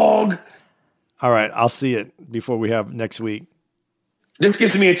Town, dog. All right, I'll see it before we have next week. This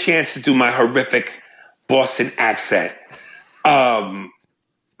gives me a chance to do my horrific Boston accent. I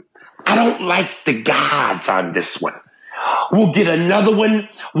don't like the gods on this one. We'll get another one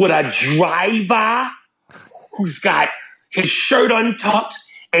with a driver who's got his shirt untucked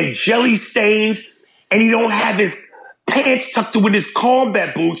and jelly stains, and he don't have his pants tucked in his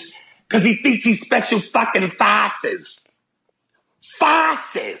combat boots because he thinks he's special fucking farces.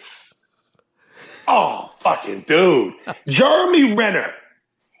 Farces. Oh, fucking dude. Jeremy Renner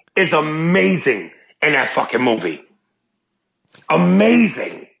is amazing in that fucking movie.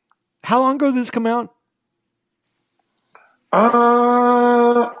 Amazing. How long ago did this come out? I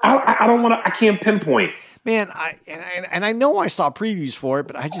don't want to. I can't pinpoint. Man, I know I saw previews for it,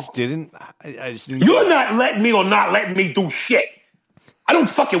 but I just didn't. I just didn't. You're not letting me do shit. I don't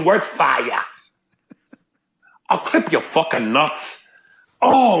fucking work for ya. I'll clip your fucking nuts.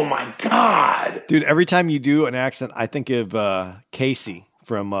 Oh my God, dude! Every time you do an accent, I think of Casey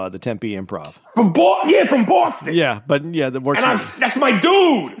from the Tempe Improv. From Boston. Yeah, but yeah, that's my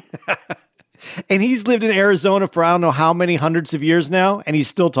dude. And he's lived in Arizona for I don't know how many hundreds of years now, and he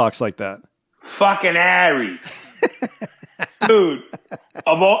still talks like that. Fucking Aries, dude.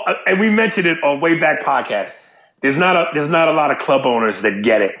 And we mentioned it on Way Back Podcast. There's not a lot of club owners that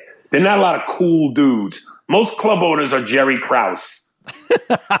get it. There's not a lot of cool dudes. Most club owners are Jerry Krause.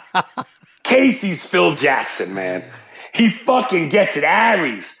 Casey's Phil Jackson, man. He fucking gets it.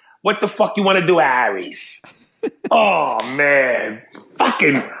 Aries. What the fuck you want to do, Aries? Oh, man.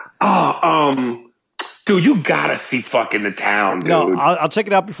 Fucking, dude, you gotta see fucking The Town, dude. No, I'll check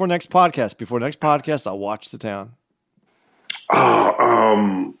it out before next podcast. Before next podcast, I'll watch The Town.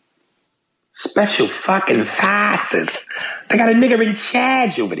 Special fucking fastest. I got a nigger in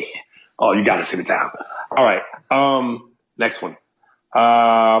charge over there. Oh, you gotta see The Town. All right. Next one.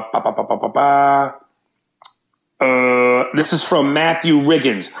 This is from Matthew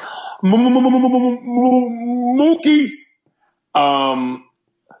Riggins. Mookie.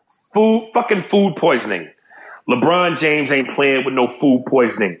 Food poisoning. LeBron James ain't playing with no food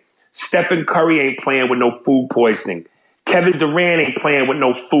poisoning. Stephen Curry ain't playing with no food poisoning. Kevin Durant ain't playing with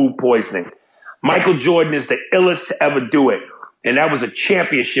no food poisoning. Michael Jordan is the illest to ever do it. And that was a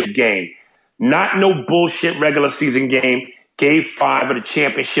championship game. Not no bullshit regular season game. Game 5 of the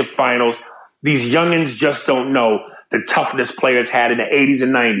championship finals. These youngins just don't know the toughness players had in the 80s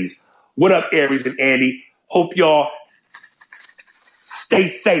and 90s. What up, Aries and Andy? Hope y'all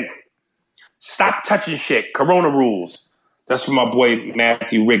stay safe. Stop touching shit. Corona rules. That's from my boy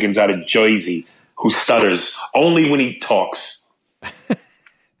Matthew Riggins out of Jersey, who stutters only when he talks.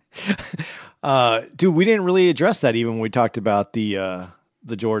 Dude, we didn't really address that even when we talked about the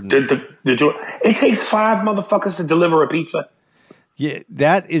Jordan. It takes 5 motherfuckers to deliver a pizza. Yeah,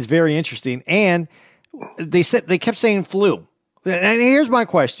 that is very interesting. And they kept saying flu. And here's my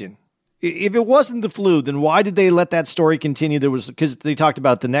question. If it wasn't the flu, then why did they let that story continue? Because they talked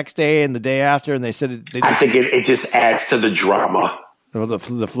about the next day and the day after, and they said I think it just adds to the drama.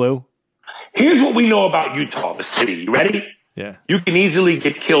 The flu? Here's what we know about Utah, the city. You ready? Yeah. You can easily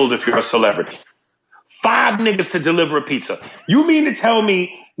get killed if you're a celebrity. 5 niggas to deliver a pizza. You mean to tell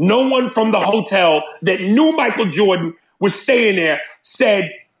me no one from the hotel that knew Michael Jordan was staying there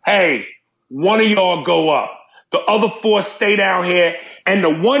said, hey, one of y'all go up. The other 4 stay down here. And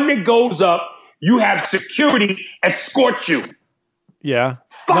the one that goes up, you have security escort you. Yeah.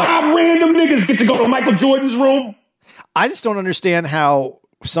 5 random niggas get to go to Michael Jordan's room. I just don't understand how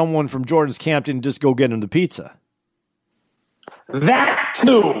someone from Jordan's camp didn't just go get him the pizza. That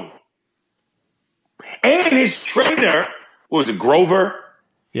too. And his trainer, what was it, Grover?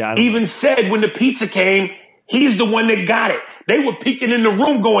 Yeah. Even said when the pizza came, he's the one that got it. They were peeking in the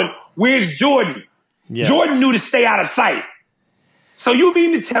room going, where's Jordan? Yeah. Jordan knew to stay out of sight. So you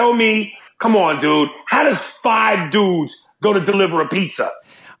mean to tell me, come on, dude, how does 5 dudes go to deliver a pizza?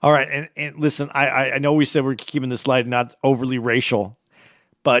 All right. And listen, I know we said we're keeping this light, not overly racial,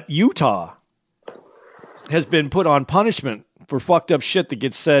 but Utah has been put on punishment for fucked up shit that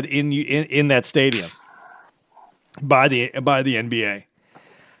gets said in that stadium by the NBA.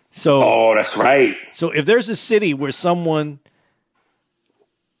 So, that's right. So if there's a city where someone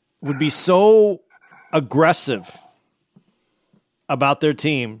would be so aggressive about their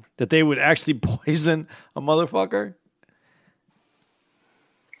team that they would actually poison a motherfucker.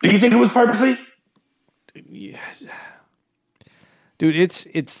 Do you think it was purposely? Yeah. Dude,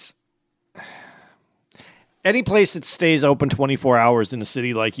 it's any place that stays open 24 hours in a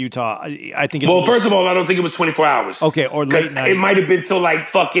city like Utah, I think it's... Well, first of all, I don't think it was 24 hours. Okay, or late night. It might have been till like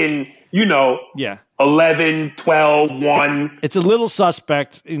fucking, yeah, 11, 12, 1. It's a little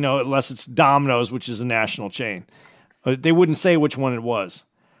suspect, unless it's Domino's, which is a national chain. They wouldn't say which one it was.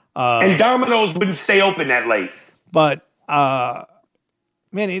 And Domino's wouldn't stay open that late. But,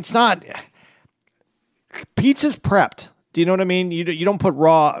 man, it's not... Pizza's prepped. Do you know what I mean? You don't put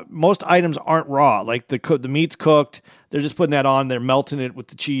raw... Most items aren't raw. Like the meat's cooked. They're just putting that on. They're melting it with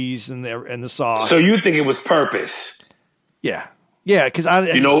the cheese and the sauce. So you think it was purpose? Yeah. Yeah, because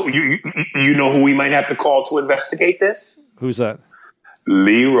you know who we might have to call to investigate this? Who's that?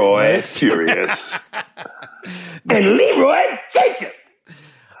 Leroy Furious. And Leroy Jenkins.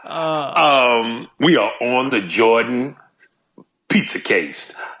 We are on the Jordan pizza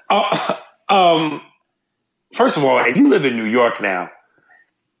case. First of all, and you live in New York now.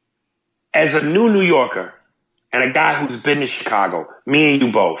 As a new New Yorker and a guy who's been to Chicago, me and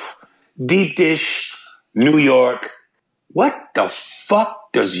you both, deep dish, New York, what the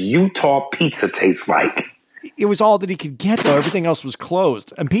fuck does Utah pizza taste like? It was all that he could get, though. Everything else was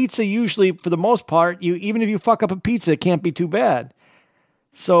closed. And pizza usually, for the most part, even if you fuck up a pizza, it can't be too bad.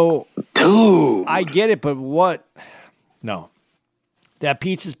 So, dude, I get it, but what? No. That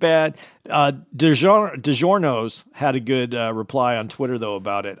pizza's bad. DiGiorno's had a good reply on Twitter, though,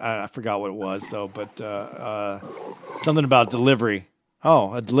 about it. I forgot what it was, though, but something about delivery.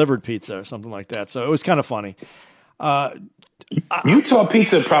 Oh, a delivered pizza or something like that. So it was kind of funny. Utah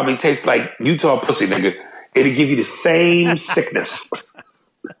pizza probably tastes like Utah pussy, nigga. It'll give you the same sickness.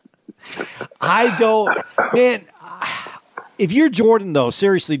 I don't, man. If you're Jordan, though,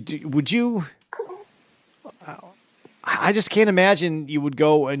 seriously, would you? I just can't imagine you would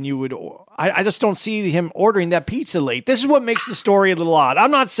go and you would. I just don't see him ordering that pizza late. This is what makes the story a little odd.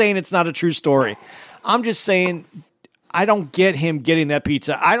 I'm not saying it's not a true story. I'm just saying I don't get him getting that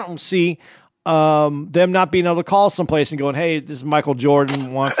pizza. I don't see them not being able to call someplace and going, "Hey, this is Michael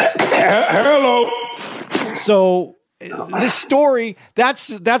Jordan wants." Hello. So this story, that's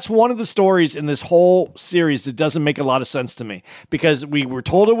one of the stories in this whole series that doesn't make a lot of sense to me, because we were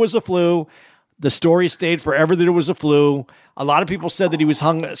told it was a flu. The story stayed forever that it was a flu. A lot of people said that he was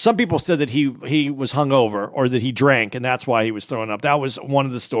hung. Some people said that he was hungover or that he drank, and that's why he was throwing up. That was one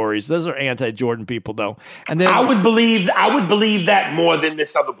of the stories. Those are anti-Jordan people, though. And then I would believe that more than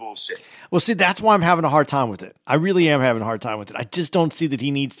this other bullshit. Well, see, that's why I'm having a hard time with it. I really am having a hard time with it. I just don't see that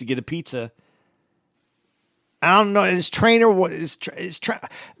he needs to get a pizza. I don't know. His trainer,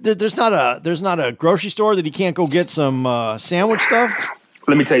 there's not a grocery store that he can't go get some sandwich stuff.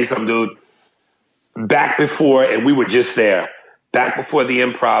 Let me tell you something, dude. Back before, and we were just there, back before the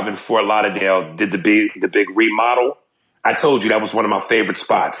Improv in Fort Lauderdale did the big remodel. I told you that was one of my favorite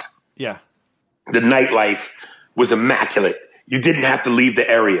spots. Yeah. The nightlife was immaculate. You didn't have to leave the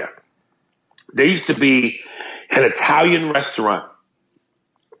area. There used to be an Italian restaurant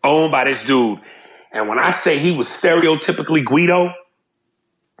owned by this dude. And when I say he was stereotypically Guido,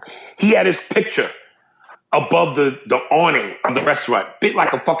 he had his picture above the awning of the restaurant, bit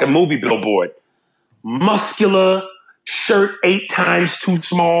like a fucking movie billboard. Muscular, shirt 8 times too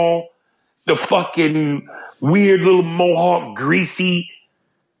small, the fucking weird little mohawk, greasy,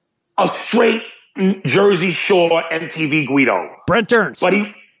 a straight Jersey Shore MTV Guido. Brent Ernst. But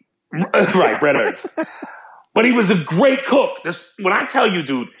right, Brent Ernst. But he was a great cook. When I tell you,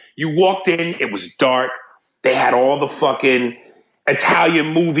 dude, you walked in, it was dark. They had all the fucking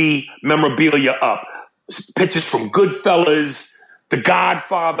Italian movie memorabilia up. Pictures from Goodfellas, The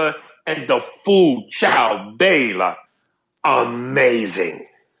Godfather, and the food, ciao bella. Amazing.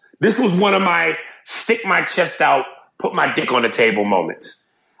 This was one of my stick my chest out, put my dick on the table moments.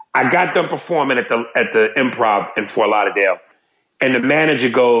 I got done performing at the Improv in Fort Lauderdale, and the manager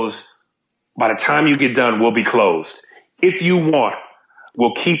goes, by the time you get done, we'll be closed. If you want,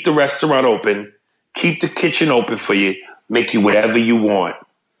 we'll keep the restaurant open, keep the kitchen open for you, make you whatever you want.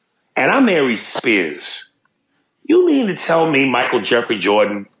 And I'm Aries Spears. You mean to tell me Michael Jeffrey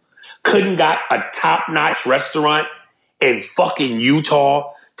Jordan couldn't got a top-notch restaurant in fucking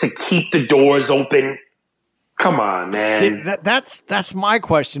Utah to keep the doors open? Come on, man. See, that's my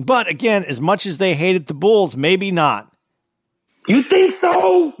question. But again, as much as they hated the Bulls, maybe not. You think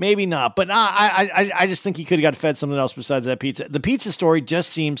so? Maybe not. But I just think he could have got fed something else besides that pizza. The pizza story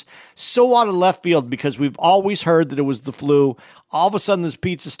just seems so out of left field because we've always heard that it was the flu. All of a sudden, this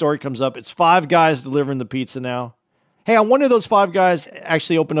pizza story comes up. It's 5 guys delivering the pizza now. Hey, I wonder if those 5 guys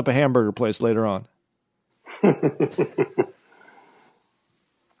actually open up a hamburger place later on.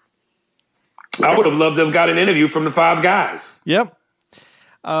 I would have loved to have got an interview from the 5 guys. Yep.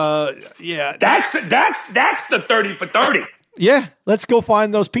 Yeah. That's the 30 for 30. Yeah. Let's go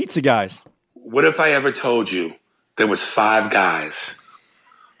find those pizza guys. What if I ever told you there was 5 guys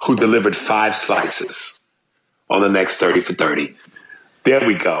who delivered 5 slices on the next 30 for 30? There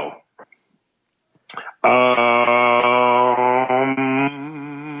we go.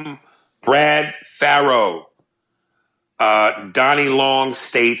 Brad Farrow. Donnie Long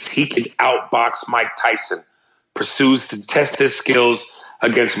states he can outbox Mike Tyson, pursues to test his skills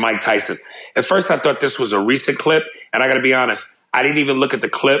against Mike Tyson. At first, I thought this was a recent clip, and I got to be honest, I didn't even look at the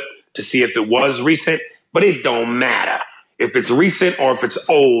clip to see if it was recent, but it don't matter. If it's recent or if it's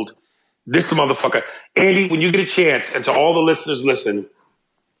old, this motherfucker. Andy, when you get a chance, and to all the listeners listen,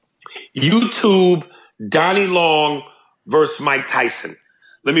 YouTube Donnie Long versus Mike Tyson.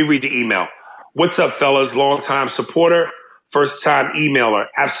 Let me read the email. What's up, fellas? Long-time supporter, first-time emailer.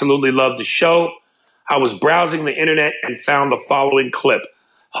 Absolutely love the show. I was browsing the internet and found the following clip.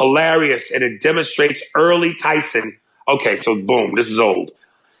 Hilarious, and it demonstrates early Tyson. Okay, so boom, this is old.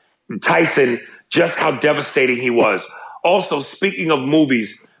 Tyson, just how devastating he was. Also, speaking of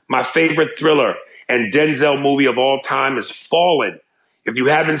movies, my favorite thriller and Denzel movie of all time is Fallen. If you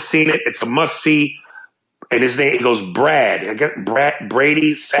haven't seen it, it's a must-see. And his name goes Brad. I guess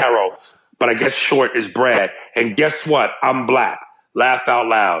Brady Farrow. But I guess short is Brad. And guess what? I'm black. Laugh out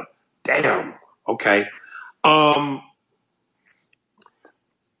loud. Damn. Okay.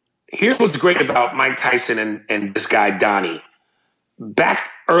 Here's what's great about Mike Tyson and this guy, Donnie.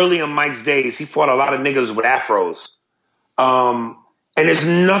 Back early in Mike's days, he fought a lot of niggas with afros. And there's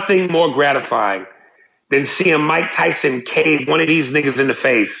nothing more gratifying than seeing Mike Tyson cave one of these niggas in the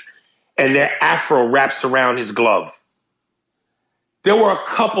face and their afro wraps around his glove. There were a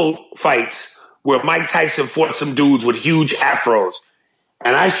couple fights where Mike Tyson fought some dudes with huge afros.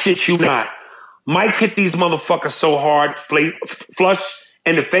 And I shit you not, Mike hit these motherfuckers so hard, flush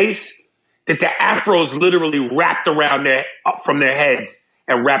in the face, that the afros literally wrapped around up from their heads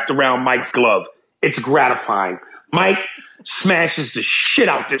and wrapped around Mike's glove. It's gratifying. Mike smashes the shit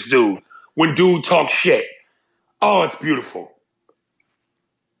out this dude when dude talks shit. Oh, it's beautiful.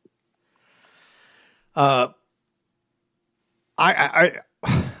 Are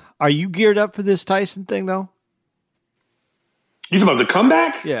you geared up for this Tyson thing though? You talking about the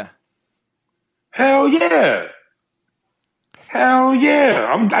comeback? Yeah. Hell yeah. Hell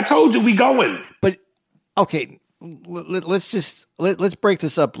yeah. I told you we going. But okay, let's break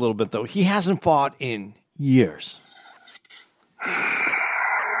this up a little bit though. He hasn't fought in years.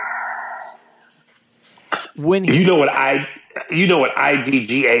 When you know what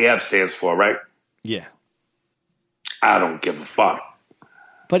IDGAF stands for, right? Yeah. I don't give a fuck.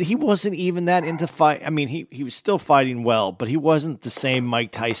 But he wasn't even that into fight. I mean, he was still fighting well, but he wasn't the same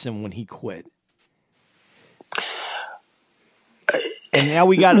Mike Tyson when he quit. And now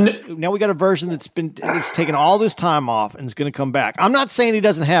we got a version that's taken all this time off and is going to come back. I'm not saying he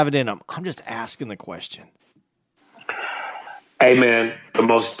doesn't have it in him. I'm just asking the question. Hey, man, the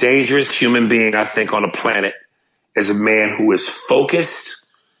most dangerous human being I think on the planet is a man who is focused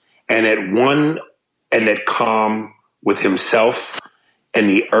and at one and at calm with himself and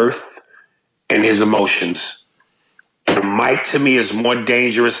the earth and his emotions. And Mike, to me, is more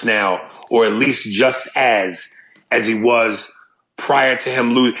dangerous now, or at least just as he was prior to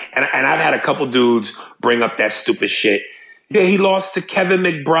him losing. And I've had a couple dudes bring up that stupid shit. Yeah, he lost to Kevin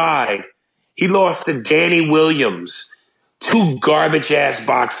McBride. He lost to Danny Williams. 2 garbage-ass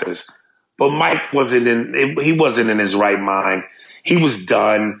boxers. But Mike wasn't in his right mind. He was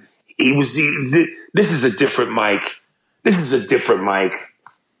done. This is a different Mike. This is a different Mike.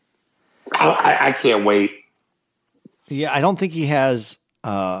 I can't wait. Yeah, I don't think he has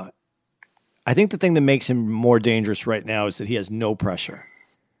I think the thing that makes him more dangerous right now is that he has no pressure.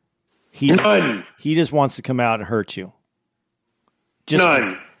 None. He just wants to come out and hurt you.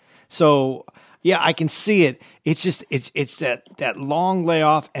 None. So, yeah, I can see it. It's just it's that long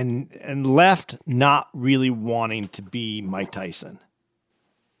layoff and left not really wanting to be Mike Tyson.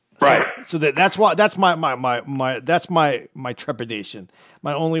 Right. So that's why that's my trepidation.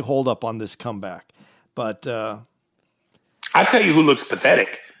 My only holdup on this comeback. But I tell you who looks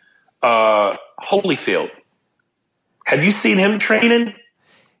pathetic. Holyfield. Have you seen him training?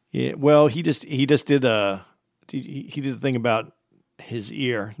 Yeah, well, he just did a thing about his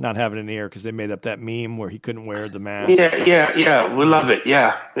ear, not having an ear because they made up that meme where he couldn't wear the mask. Yeah. We love it.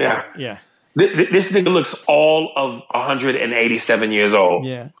 Yeah. This nigga looks all of 187 years old.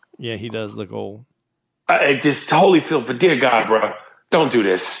 Yeah, he does look old. Just Holyfield, for dear God, bro, don't do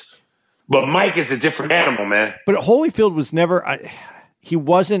this. But Mike is a different animal, man. But Holyfield was never. He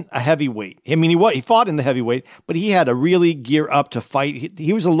wasn't a heavyweight. I mean, he fought in the heavyweight, but he had to really gear up to fight.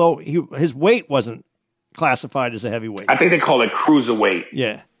 He was his weight wasn't classified as a heavyweight. I think they call it cruiserweight.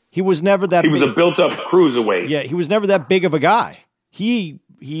 Yeah. He was never that He was a built-up cruiserweight. Yeah, he was never that big of a guy. He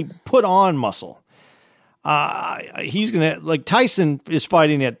put on muscle. He's going to, like, Tyson is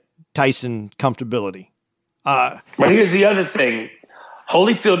fighting at Tyson comfortability. But here's the other thing.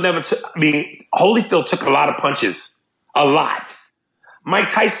 Holyfield took a lot of punches. A lot. Mike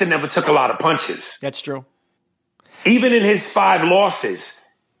Tyson never took a lot of punches. That's true. Even in his 5 losses,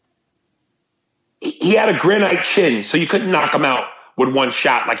 he had a granite chin, so you couldn't knock him out with one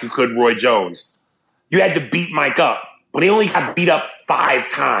shot like you could Roy Jones. You had to beat Mike up, but he only got beat up 5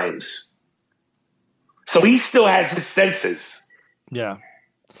 times. So he still has his senses. Yeah.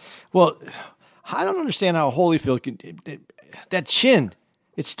 Well, I don't understand how Holyfield that chin,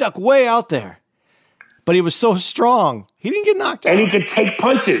 it stuck way out there. But he was so strong. He didn't get knocked out. And he could take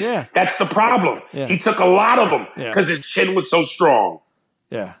punches. Yeah. That's the problem. Yeah. He took a lot of them because his chin was so strong.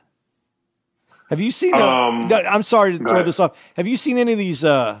 Yeah. Have you seen I'm sorry to throw this off. Have you seen any of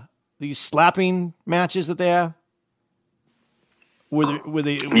these slapping matches that they have? Where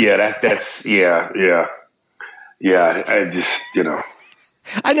they I just,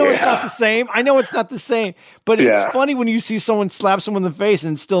 I know it's not the same. But it's funny when you see someone slap someone in the face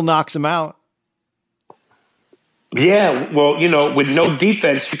and it still knocks them out. Yeah, well, with no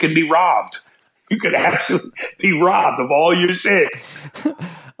defense, you can be robbed. You could actually be robbed of all your shit.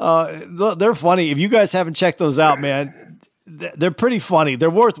 They're funny. If you guys haven't checked those out, man, they're pretty funny. They're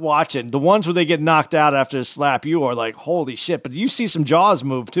worth watching. The ones where they get knocked out after a slap, you are like, holy shit. But you see some jaws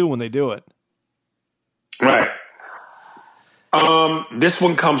move, too, when they do it. Right. This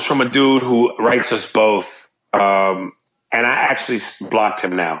one comes from a dude who writes us both. And I actually blocked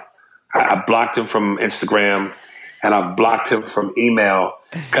him now. I blocked him from Instagram. And I've blocked him from email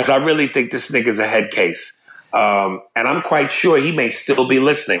because I really think this nigga's a head case. And I'm quite sure he may still be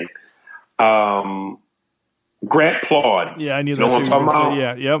listening. Grant Plaud. Yeah, I knew that. You know what I'm talking about?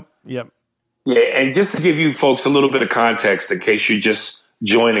 Yeah, yep. Yeah, and just to give you folks a little bit of context in case you're just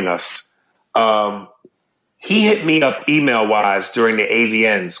joining us, he hit me up email-wise during the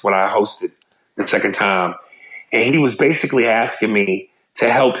AVNs when I hosted the second time. And he was basically asking me to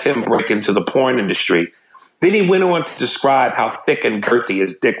help him break into the porn industry. Then he went on to describe how thick and girthy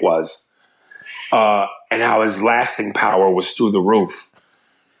his dick was and how his lasting power was through the roof.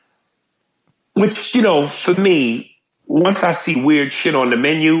 Which, for me, once I see weird shit on the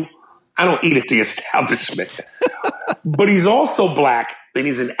menu, I don't eat at the establishment. But he's also black and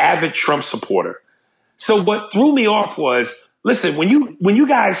he's an avid Trump supporter. So what threw me off was, listen, when you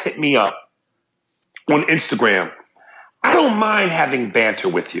guys hit me up on Instagram, I don't mind having banter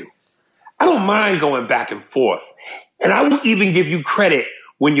with you. I don't mind going back and forth. And I will even give you credit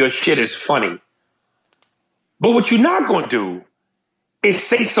when your shit is funny. But what you're not going to do is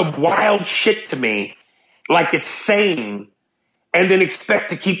say some wild shit to me like it's sane and then expect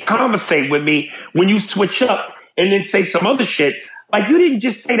to keep conversating with me when you switch up and then say some other shit like you didn't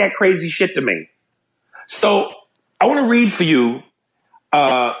just say that crazy shit to me. So I want to read for you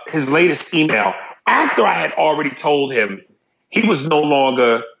his latest email after I had already told him he was no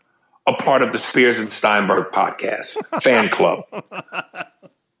longer a part of the Spears and Steinberg podcast fan club.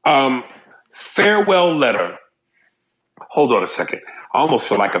 Farewell letter. Hold on a second. I almost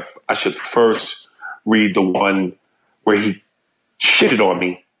feel like I should first read the one where he shitted on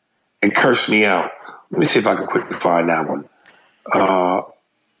me and cursed me out. Let me see if I can quickly find that one.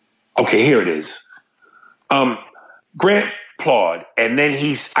 Okay, here it is. Grant Plaud, and then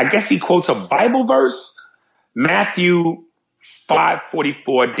I guess he quotes a Bible verse, Matthew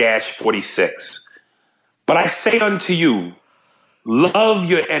 5:44-46. But I say unto you, love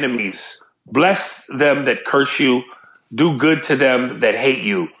your enemies, bless them that curse you, do good to them that hate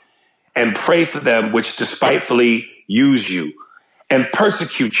you, and pray for them which despitefully use you and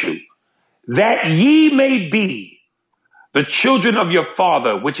persecute you, that ye may be the children of your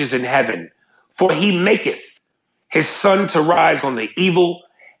Father which is in heaven. For he maketh his sun to rise on the evil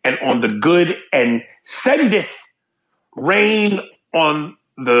and on the good, and sendeth rain on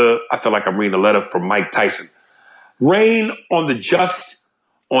I feel like I'm reading a letter from Mike Tyson. Rain on the just,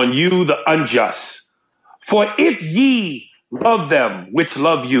 on you the unjust. For if ye love them which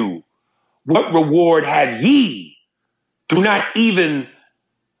love you, what reward have ye? Do not even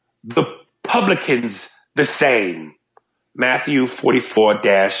the publicans the same? Matthew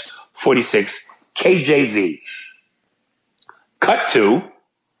 44-46, KJV. Cut to.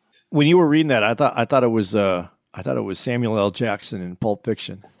 When you were reading that, I thought it was Samuel L. Jackson in Pulp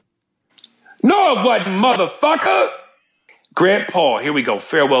Fiction. No, it wasn't, motherfucker. Grant Paul, here we go.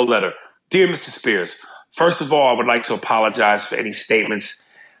 Farewell letter. Dear Mr. Spears, first of all, I would like to apologize for any statements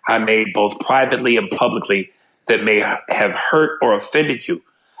I made both privately and publicly that may have hurt or offended you.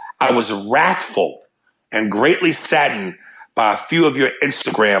 I was wrathful and greatly saddened by a few of your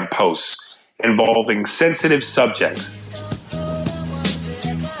Instagram posts involving sensitive subjects.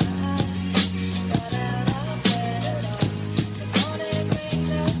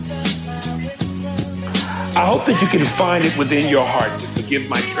 I hope that you can find it within your heart to forgive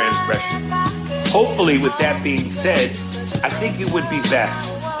my transgression. Hopefully, with that being said, I think it would be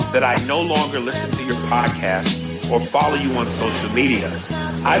best that I no longer listen to your podcast or follow you on social media.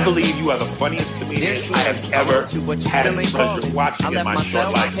 I believe you are the funniest comedian I have ever had the pleasure of watching in my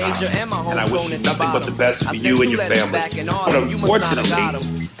short lifetime. And I wish you nothing but the best for you and your family. But unfortunately,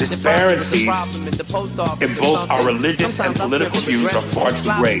 disparities in both our religious and political views are far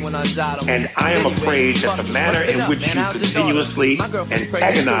too great. And I am afraid that the manner in which you continuously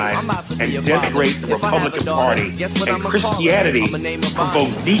antagonize and denigrate the Republican Party and Christianity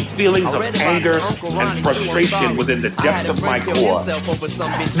provoke deep feelings of anger and frustration within the depths of my core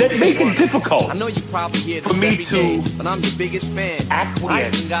that make it difficult for me to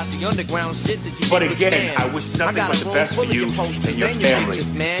acquiesce. But again, I wish nothing but the best for you and your family.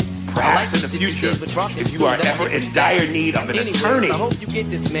 Perhaps in the future, if you are ever in dire need of an attorney,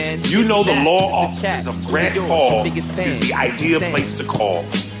 you know the law offices of Grant Hall is the ideal place to call.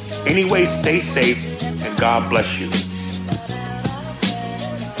 Anyway, stay safe and God bless you.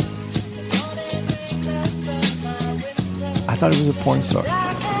 I thought he was a porn star.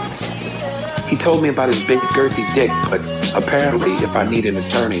 He told me about his big girthy dick, but apparently if I need an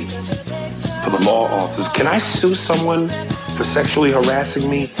attorney for the law offices, can I sue someone for sexually harassing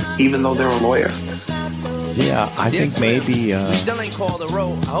me even though they're a lawyer? Yeah, I think maybe... Still ain't called a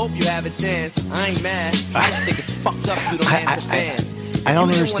roll. I hope you have a chance. I ain't mad. I just think it's fucked up you don't answer fans. I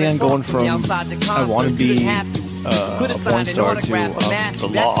don't understand going from I want to be a porn star to the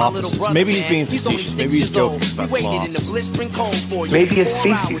law offices. Maybe he's being facetious. Maybe he's joking about the law offices. Maybe it's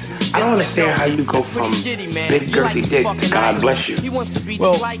feces. I don't understand how you go from big girthy dick to God bless you. Well,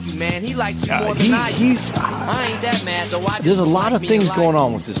 there's a lot of things going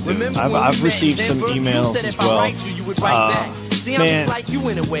on with this dude. I've received some emails as well. See, I'm just like you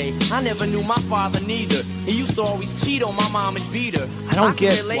in a way. I never knew my father neither. He used to always cheat on my mom and beat her. I don't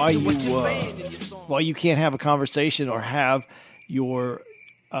get why you can't have a conversation or have your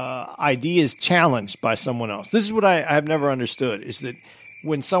ideas challenged by someone else. This is what I have never understood, is that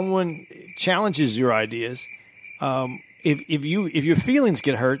when someone challenges your ideas, if your feelings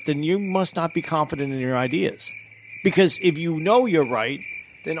get hurt, then you must not be confident in your ideas. Because if you know you're right,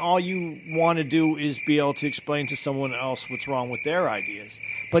 then all you want to do is be able to explain to someone else what's wrong with their ideas.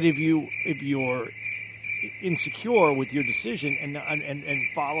 But if you're insecure with your decision and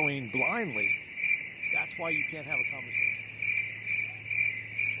following blindly, that's why you can't have a conversation.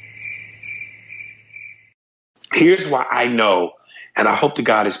 Here's why I know, and I hope to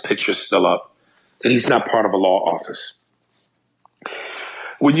God his picture's still up, that he's not part of a law office.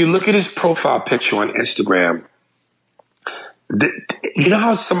 When you look at his profile picture on Instagram, you know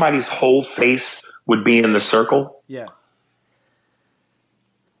how somebody's whole face would be in the circle? Yeah.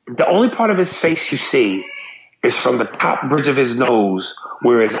 The only part of his face you see is from the top bridge of his nose,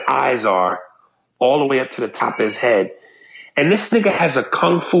 where his eyes are, all the way up to the top of his head. And this nigga has a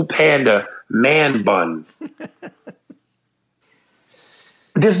Kung Fu Panda man bun.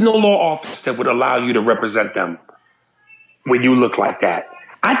 There's no law office that would allow you to represent them when you look like that.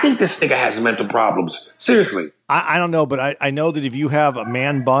 I think this nigga has mental problems. Seriously. I don't know, but I know that if you have a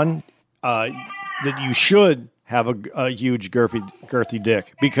man bun, that you should have a huge girthy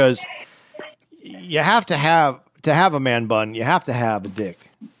dick, because you have to have a man bun. You have to have a dick.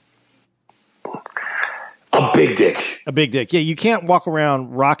 A big dick. A big dick. Yeah, you can't walk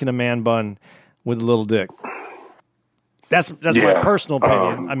around rocking a man bun with a little dick. That's my personal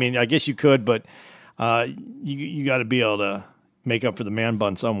opinion. I mean, I guess you could, but you got to be able to make up for the man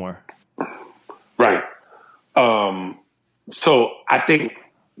bun somewhere. Right. So I think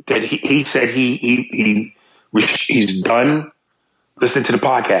that he said he's done listening to the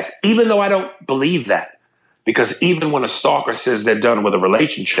podcast, even though I don't believe that, because even when a stalker says they're done with a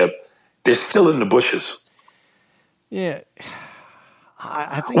relationship, they're still in the bushes. Yeah,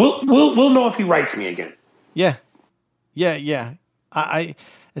 I think we'll know if he writes me again. Yeah.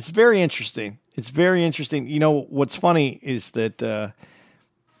 It's very interesting. It's very interesting. You know, what's funny is that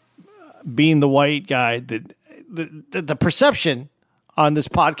being the white guy, the perception on this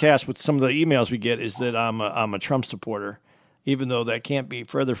podcast with some of the emails we get is that I'm a Trump supporter, even though that can't be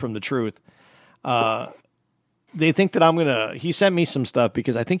further from the truth. They think that he sent me some stuff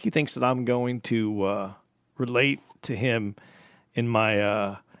because I think he thinks that I'm going to relate to him in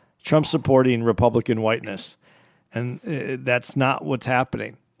my Trump supporting Republican whiteness. And that's not what's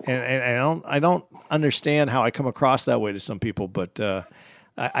happening. And I don't understand how I come across that way to some people, but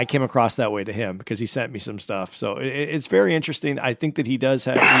I came across that way to him because he sent me some stuff. So it's very interesting. I think that he does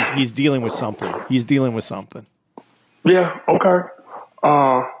have, he's dealing with something. He's dealing with something. Yeah. Okay.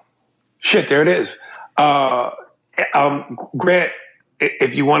 Shit, there it is. Grant,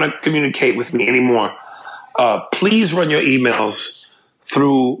 if you want to communicate with me anymore, please run your emails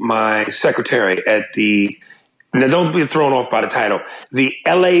through my secretary at the, now don't be thrown off by the title, the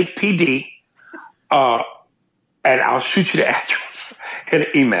LAPD, and I'll shoot you the address in an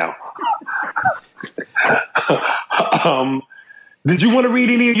email. Did you want to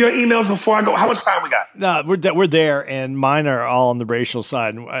read any of your emails before I go? How much time we got? No, we're there, and mine are all on the racial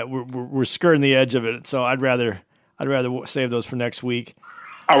side. We're skirting the edge of it, so I'd rather save those for next week.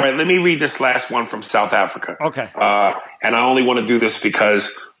 All right, let me read this last one from South Africa. Okay. And I only want to do this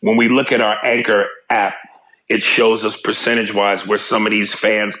because when we look at our Anchor app, it shows us percentage-wise where some of these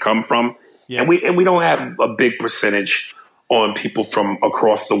fans come from. Yeah. And we don't have a big percentage on people from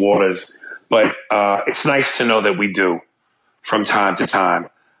across the waters, but it's nice to know that we do from time to time.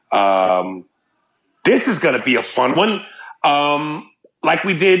 This is going to be a fun one. Like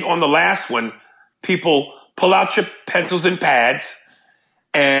we did on the last one, people pull out your pencils and pads,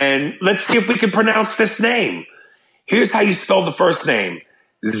 and let's see if we can pronounce this name. Here's how you spell the first name.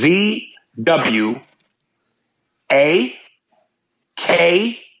 ZWAKELE.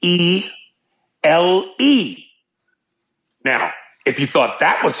 Now, if you thought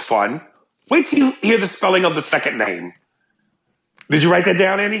that was fun, wait till you hear the spelling of the second name. Did you write that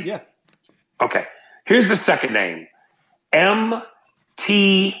down, Andy? Yeah. Okay. Here's the second name. MTHIMKHULU.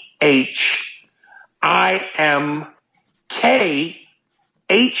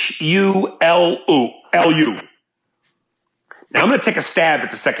 Now, I'm going to take a stab at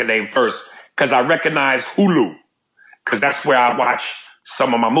the second name first because I recognize Hulu, because that's where I watch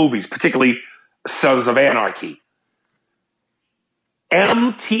some of my movies, particularly Sons of Anarchy.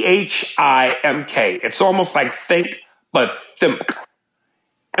 MTHIMK. It's almost like think, but thimp.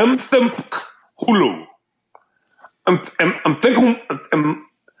 Mthimp Hulu.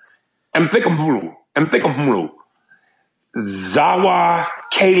 Hulu. Zawa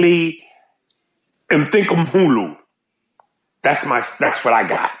Kaylee Hulu. That's what I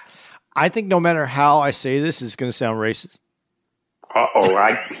got. I think no matter how I say this, it's going to sound racist.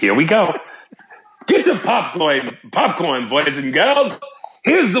 Uh-oh, here we go. Get your popcorn, boys and girls.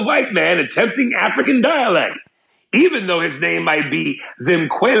 Here's the white man attempting African dialect. even though his name might be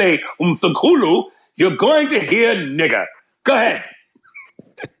Zimkwele Umthakulu, you're going to hear nigga. Go ahead.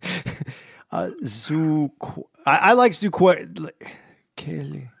 I like Zukwale.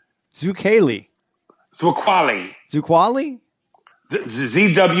 Zukwale. Zukwale?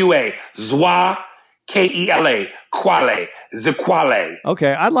 ZWA. Zwa, Kela. Kwale. Zukwale.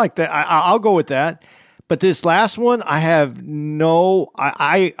 Okay, I like that. I'll go with that. But this last one, I have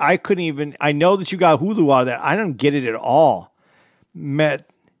I couldn't even, I know that you got Hulu out of that. I don't get it at all.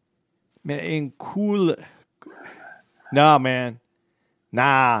 In cool. Nah, man.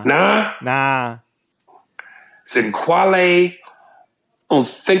 Nah. Zinquale.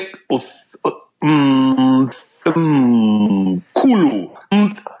 Kulu.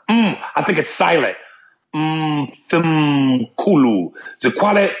 I think it's silent. Kulu.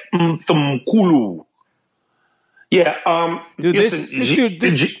 Zinquale. Kulu. Yeah. Dude, this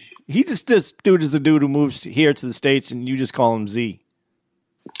dude is the dude who moves here to the States, and you just call him Z.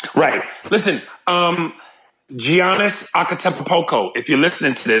 Right. Listen, Giannis Akatepapoko, if you're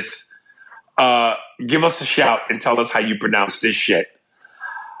listening to this, give us a shout and tell us how you pronounce this shit.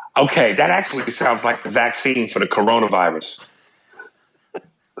 Okay, that actually sounds like the vaccine for the coronavirus.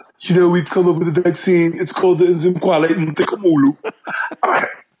 You know, we've come up with a vaccine. It's called the Nzimkwale Ntekamulu. All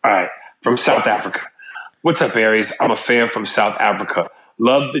right. From South Africa. What's up, Aries? I'm a fan from South Africa.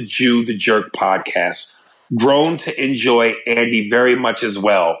 Love the Jew, the Jerk podcast. Grown to enjoy Andy very much as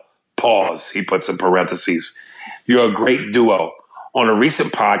well. Pause, he puts in parentheses. You're a great duo. On a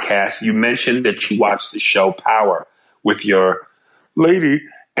recent podcast, you mentioned that you watched the show Power with your lady,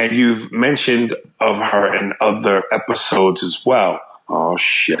 and you've mentioned of her in other episodes as well. Oh,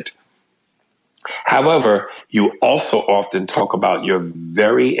 shit. However, you also often talk about your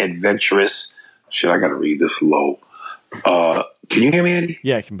very adventurous... Shit, I got to read this low. Can you hear me, Andy?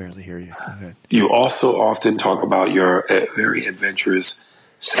 Yeah, I can barely hear you. Go ahead. You also often talk about your very adventurous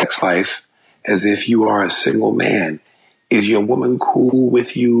sex life as if you are a single man. Is your woman cool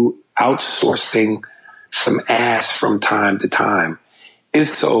with you outsourcing some ass from time to time? If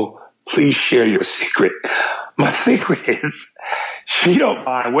so, please share your secret. My secret is she don't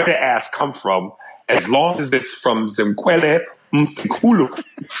mind where the ass come from as long as it's from Zimkwele Mkulu.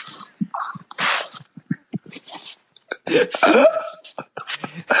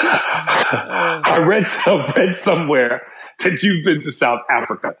 I read somewhere that you've been to South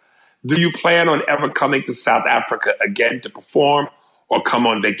Africa. Do you plan on ever coming to South Africa again to perform or come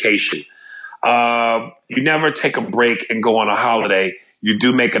on vacation? You never take a break and go on a holiday. You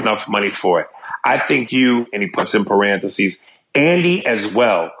do make enough money for it. I think you, and he puts in parentheses, Andy as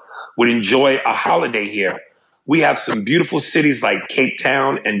well, would enjoy a holiday here. We have some beautiful cities like Cape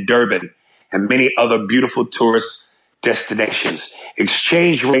Town and Durban and many other beautiful tourist destinations.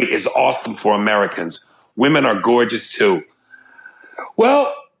 Exchange rate is awesome for Americans. Women are gorgeous too.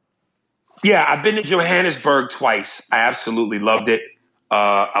 Well, yeah, I've been to Johannesburg twice. I absolutely loved it.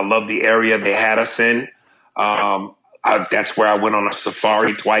 I love the area they had us in. That's where I went on a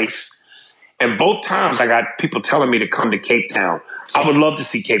safari twice. And both times I got people telling me to come to Cape Town. I would love to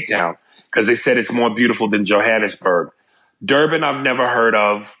see Cape Town because they said it's more beautiful than Johannesburg. Durban, I've never heard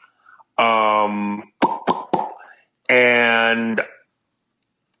of. And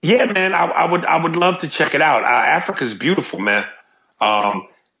yeah, man, I would love to check it out. Africa's beautiful, man.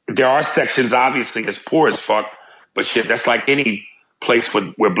 There are sections, obviously, that's poor as fuck, but shit, that's like any place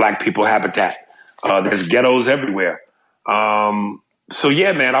where black people habitat. There's ghettos everywhere. So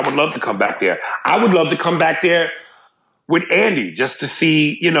yeah, man, I would love to come back there. I would love to come back there with Andy just to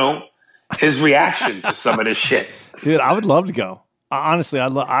see, his reaction to some of this shit. Dude, I would love to go. Honestly,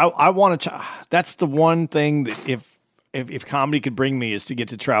 I want to. That's the one thing that if comedy could bring me is to get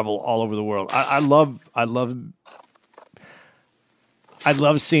to travel all over the world. I love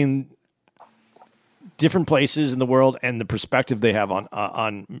seeing different places in the world and the perspective they have on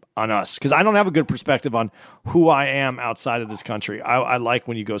us. Because I don't have a good perspective on who I am outside of this country. I like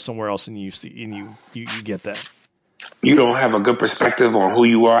when you go somewhere else and you get that. You don't have a good perspective on who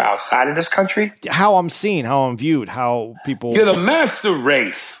you are outside of this country? How I'm seen, how I'm viewed, how people... You're the master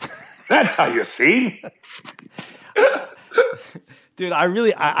race. That's how you're seen. Dude,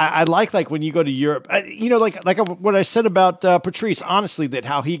 I like when you go to Europe, like what I said about Patrice, honestly, that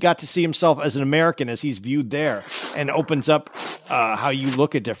how he got to see himself as an American as he's viewed there and opens up how you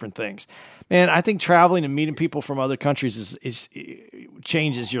look at different things. Man, I think traveling and meeting people from other countries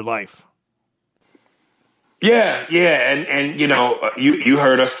changes your life. Yeah. And you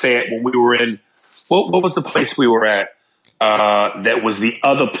heard us say it when we were in, what was the place we were at? That was the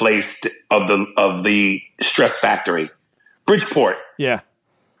other place of the Stress Factory. Bridgeport. Yeah.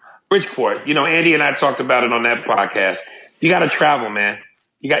 Bridgeport. You know, Andy and I talked about it on that podcast. You got to travel, man.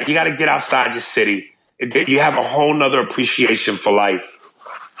 You got to get outside your city. You have a whole nother appreciation for life.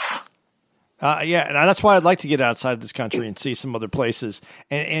 Yeah, and that's why I'd like to get outside this country and see some other places.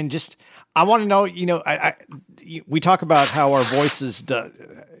 And just, I want to know, you know, we talk about how our voices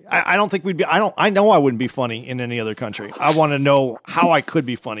I don't think we'd be, I know I wouldn't be funny in any other country. I want to know how I could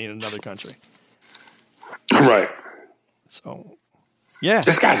be funny in another country. Right. So, yeah.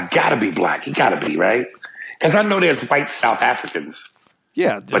 This guy's got to be black. He got to be, right? Because I know there's white South Africans.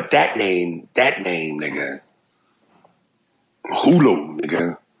 Yeah. But that name, nigga. Hulu,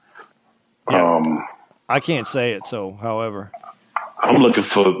 nigga. Yeah. I can't say it, so, however. I'm looking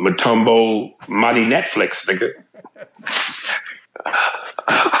for Matumbo Mighty Netflix, nigga.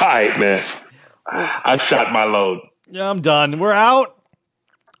 All right, man. I shot my load. Yeah, I'm done. We're out.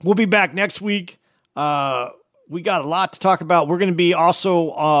 We'll be back next week. We got a lot to talk about. We're going to be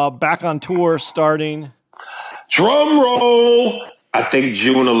also back on tour starting. Drum roll. I think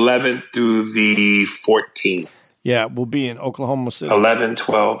June 11th through the 14th. Yeah, we'll be in Oklahoma City. 11,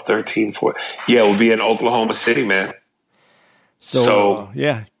 12, 13, 14. Yeah, we'll be in Oklahoma City, man. So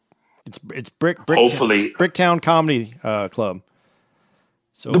yeah, it's Bricktown Comedy Club.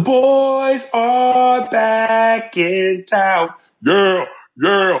 So the boys are back in town. Yeah,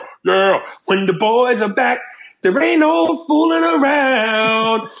 yeah, yeah. When the boys are back, there ain't no fooling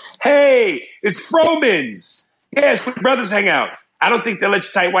around. Hey, it's Froman's. Yeah, it's when brothers hang out. I don't think they'll let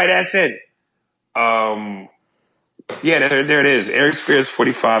your tight white ass in. Yeah, there it is. Eric Spears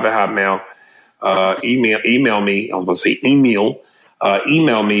 45 at Hotmail. Email me. I was going to say email.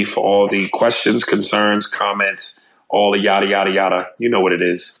 Email me for all the questions, concerns, comments, all the yada, yada, yada. You know what it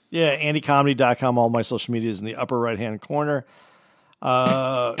is. Yeah, andycomedy.com. All my social media is in the upper right-hand corner.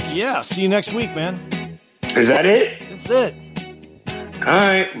 Yeah, see you next week, man. Is that it? That's it. All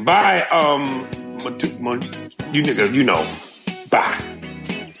right, bye. You nigga, you know. Bye.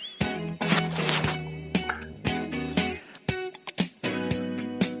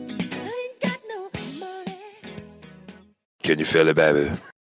 Can you feel it, baby?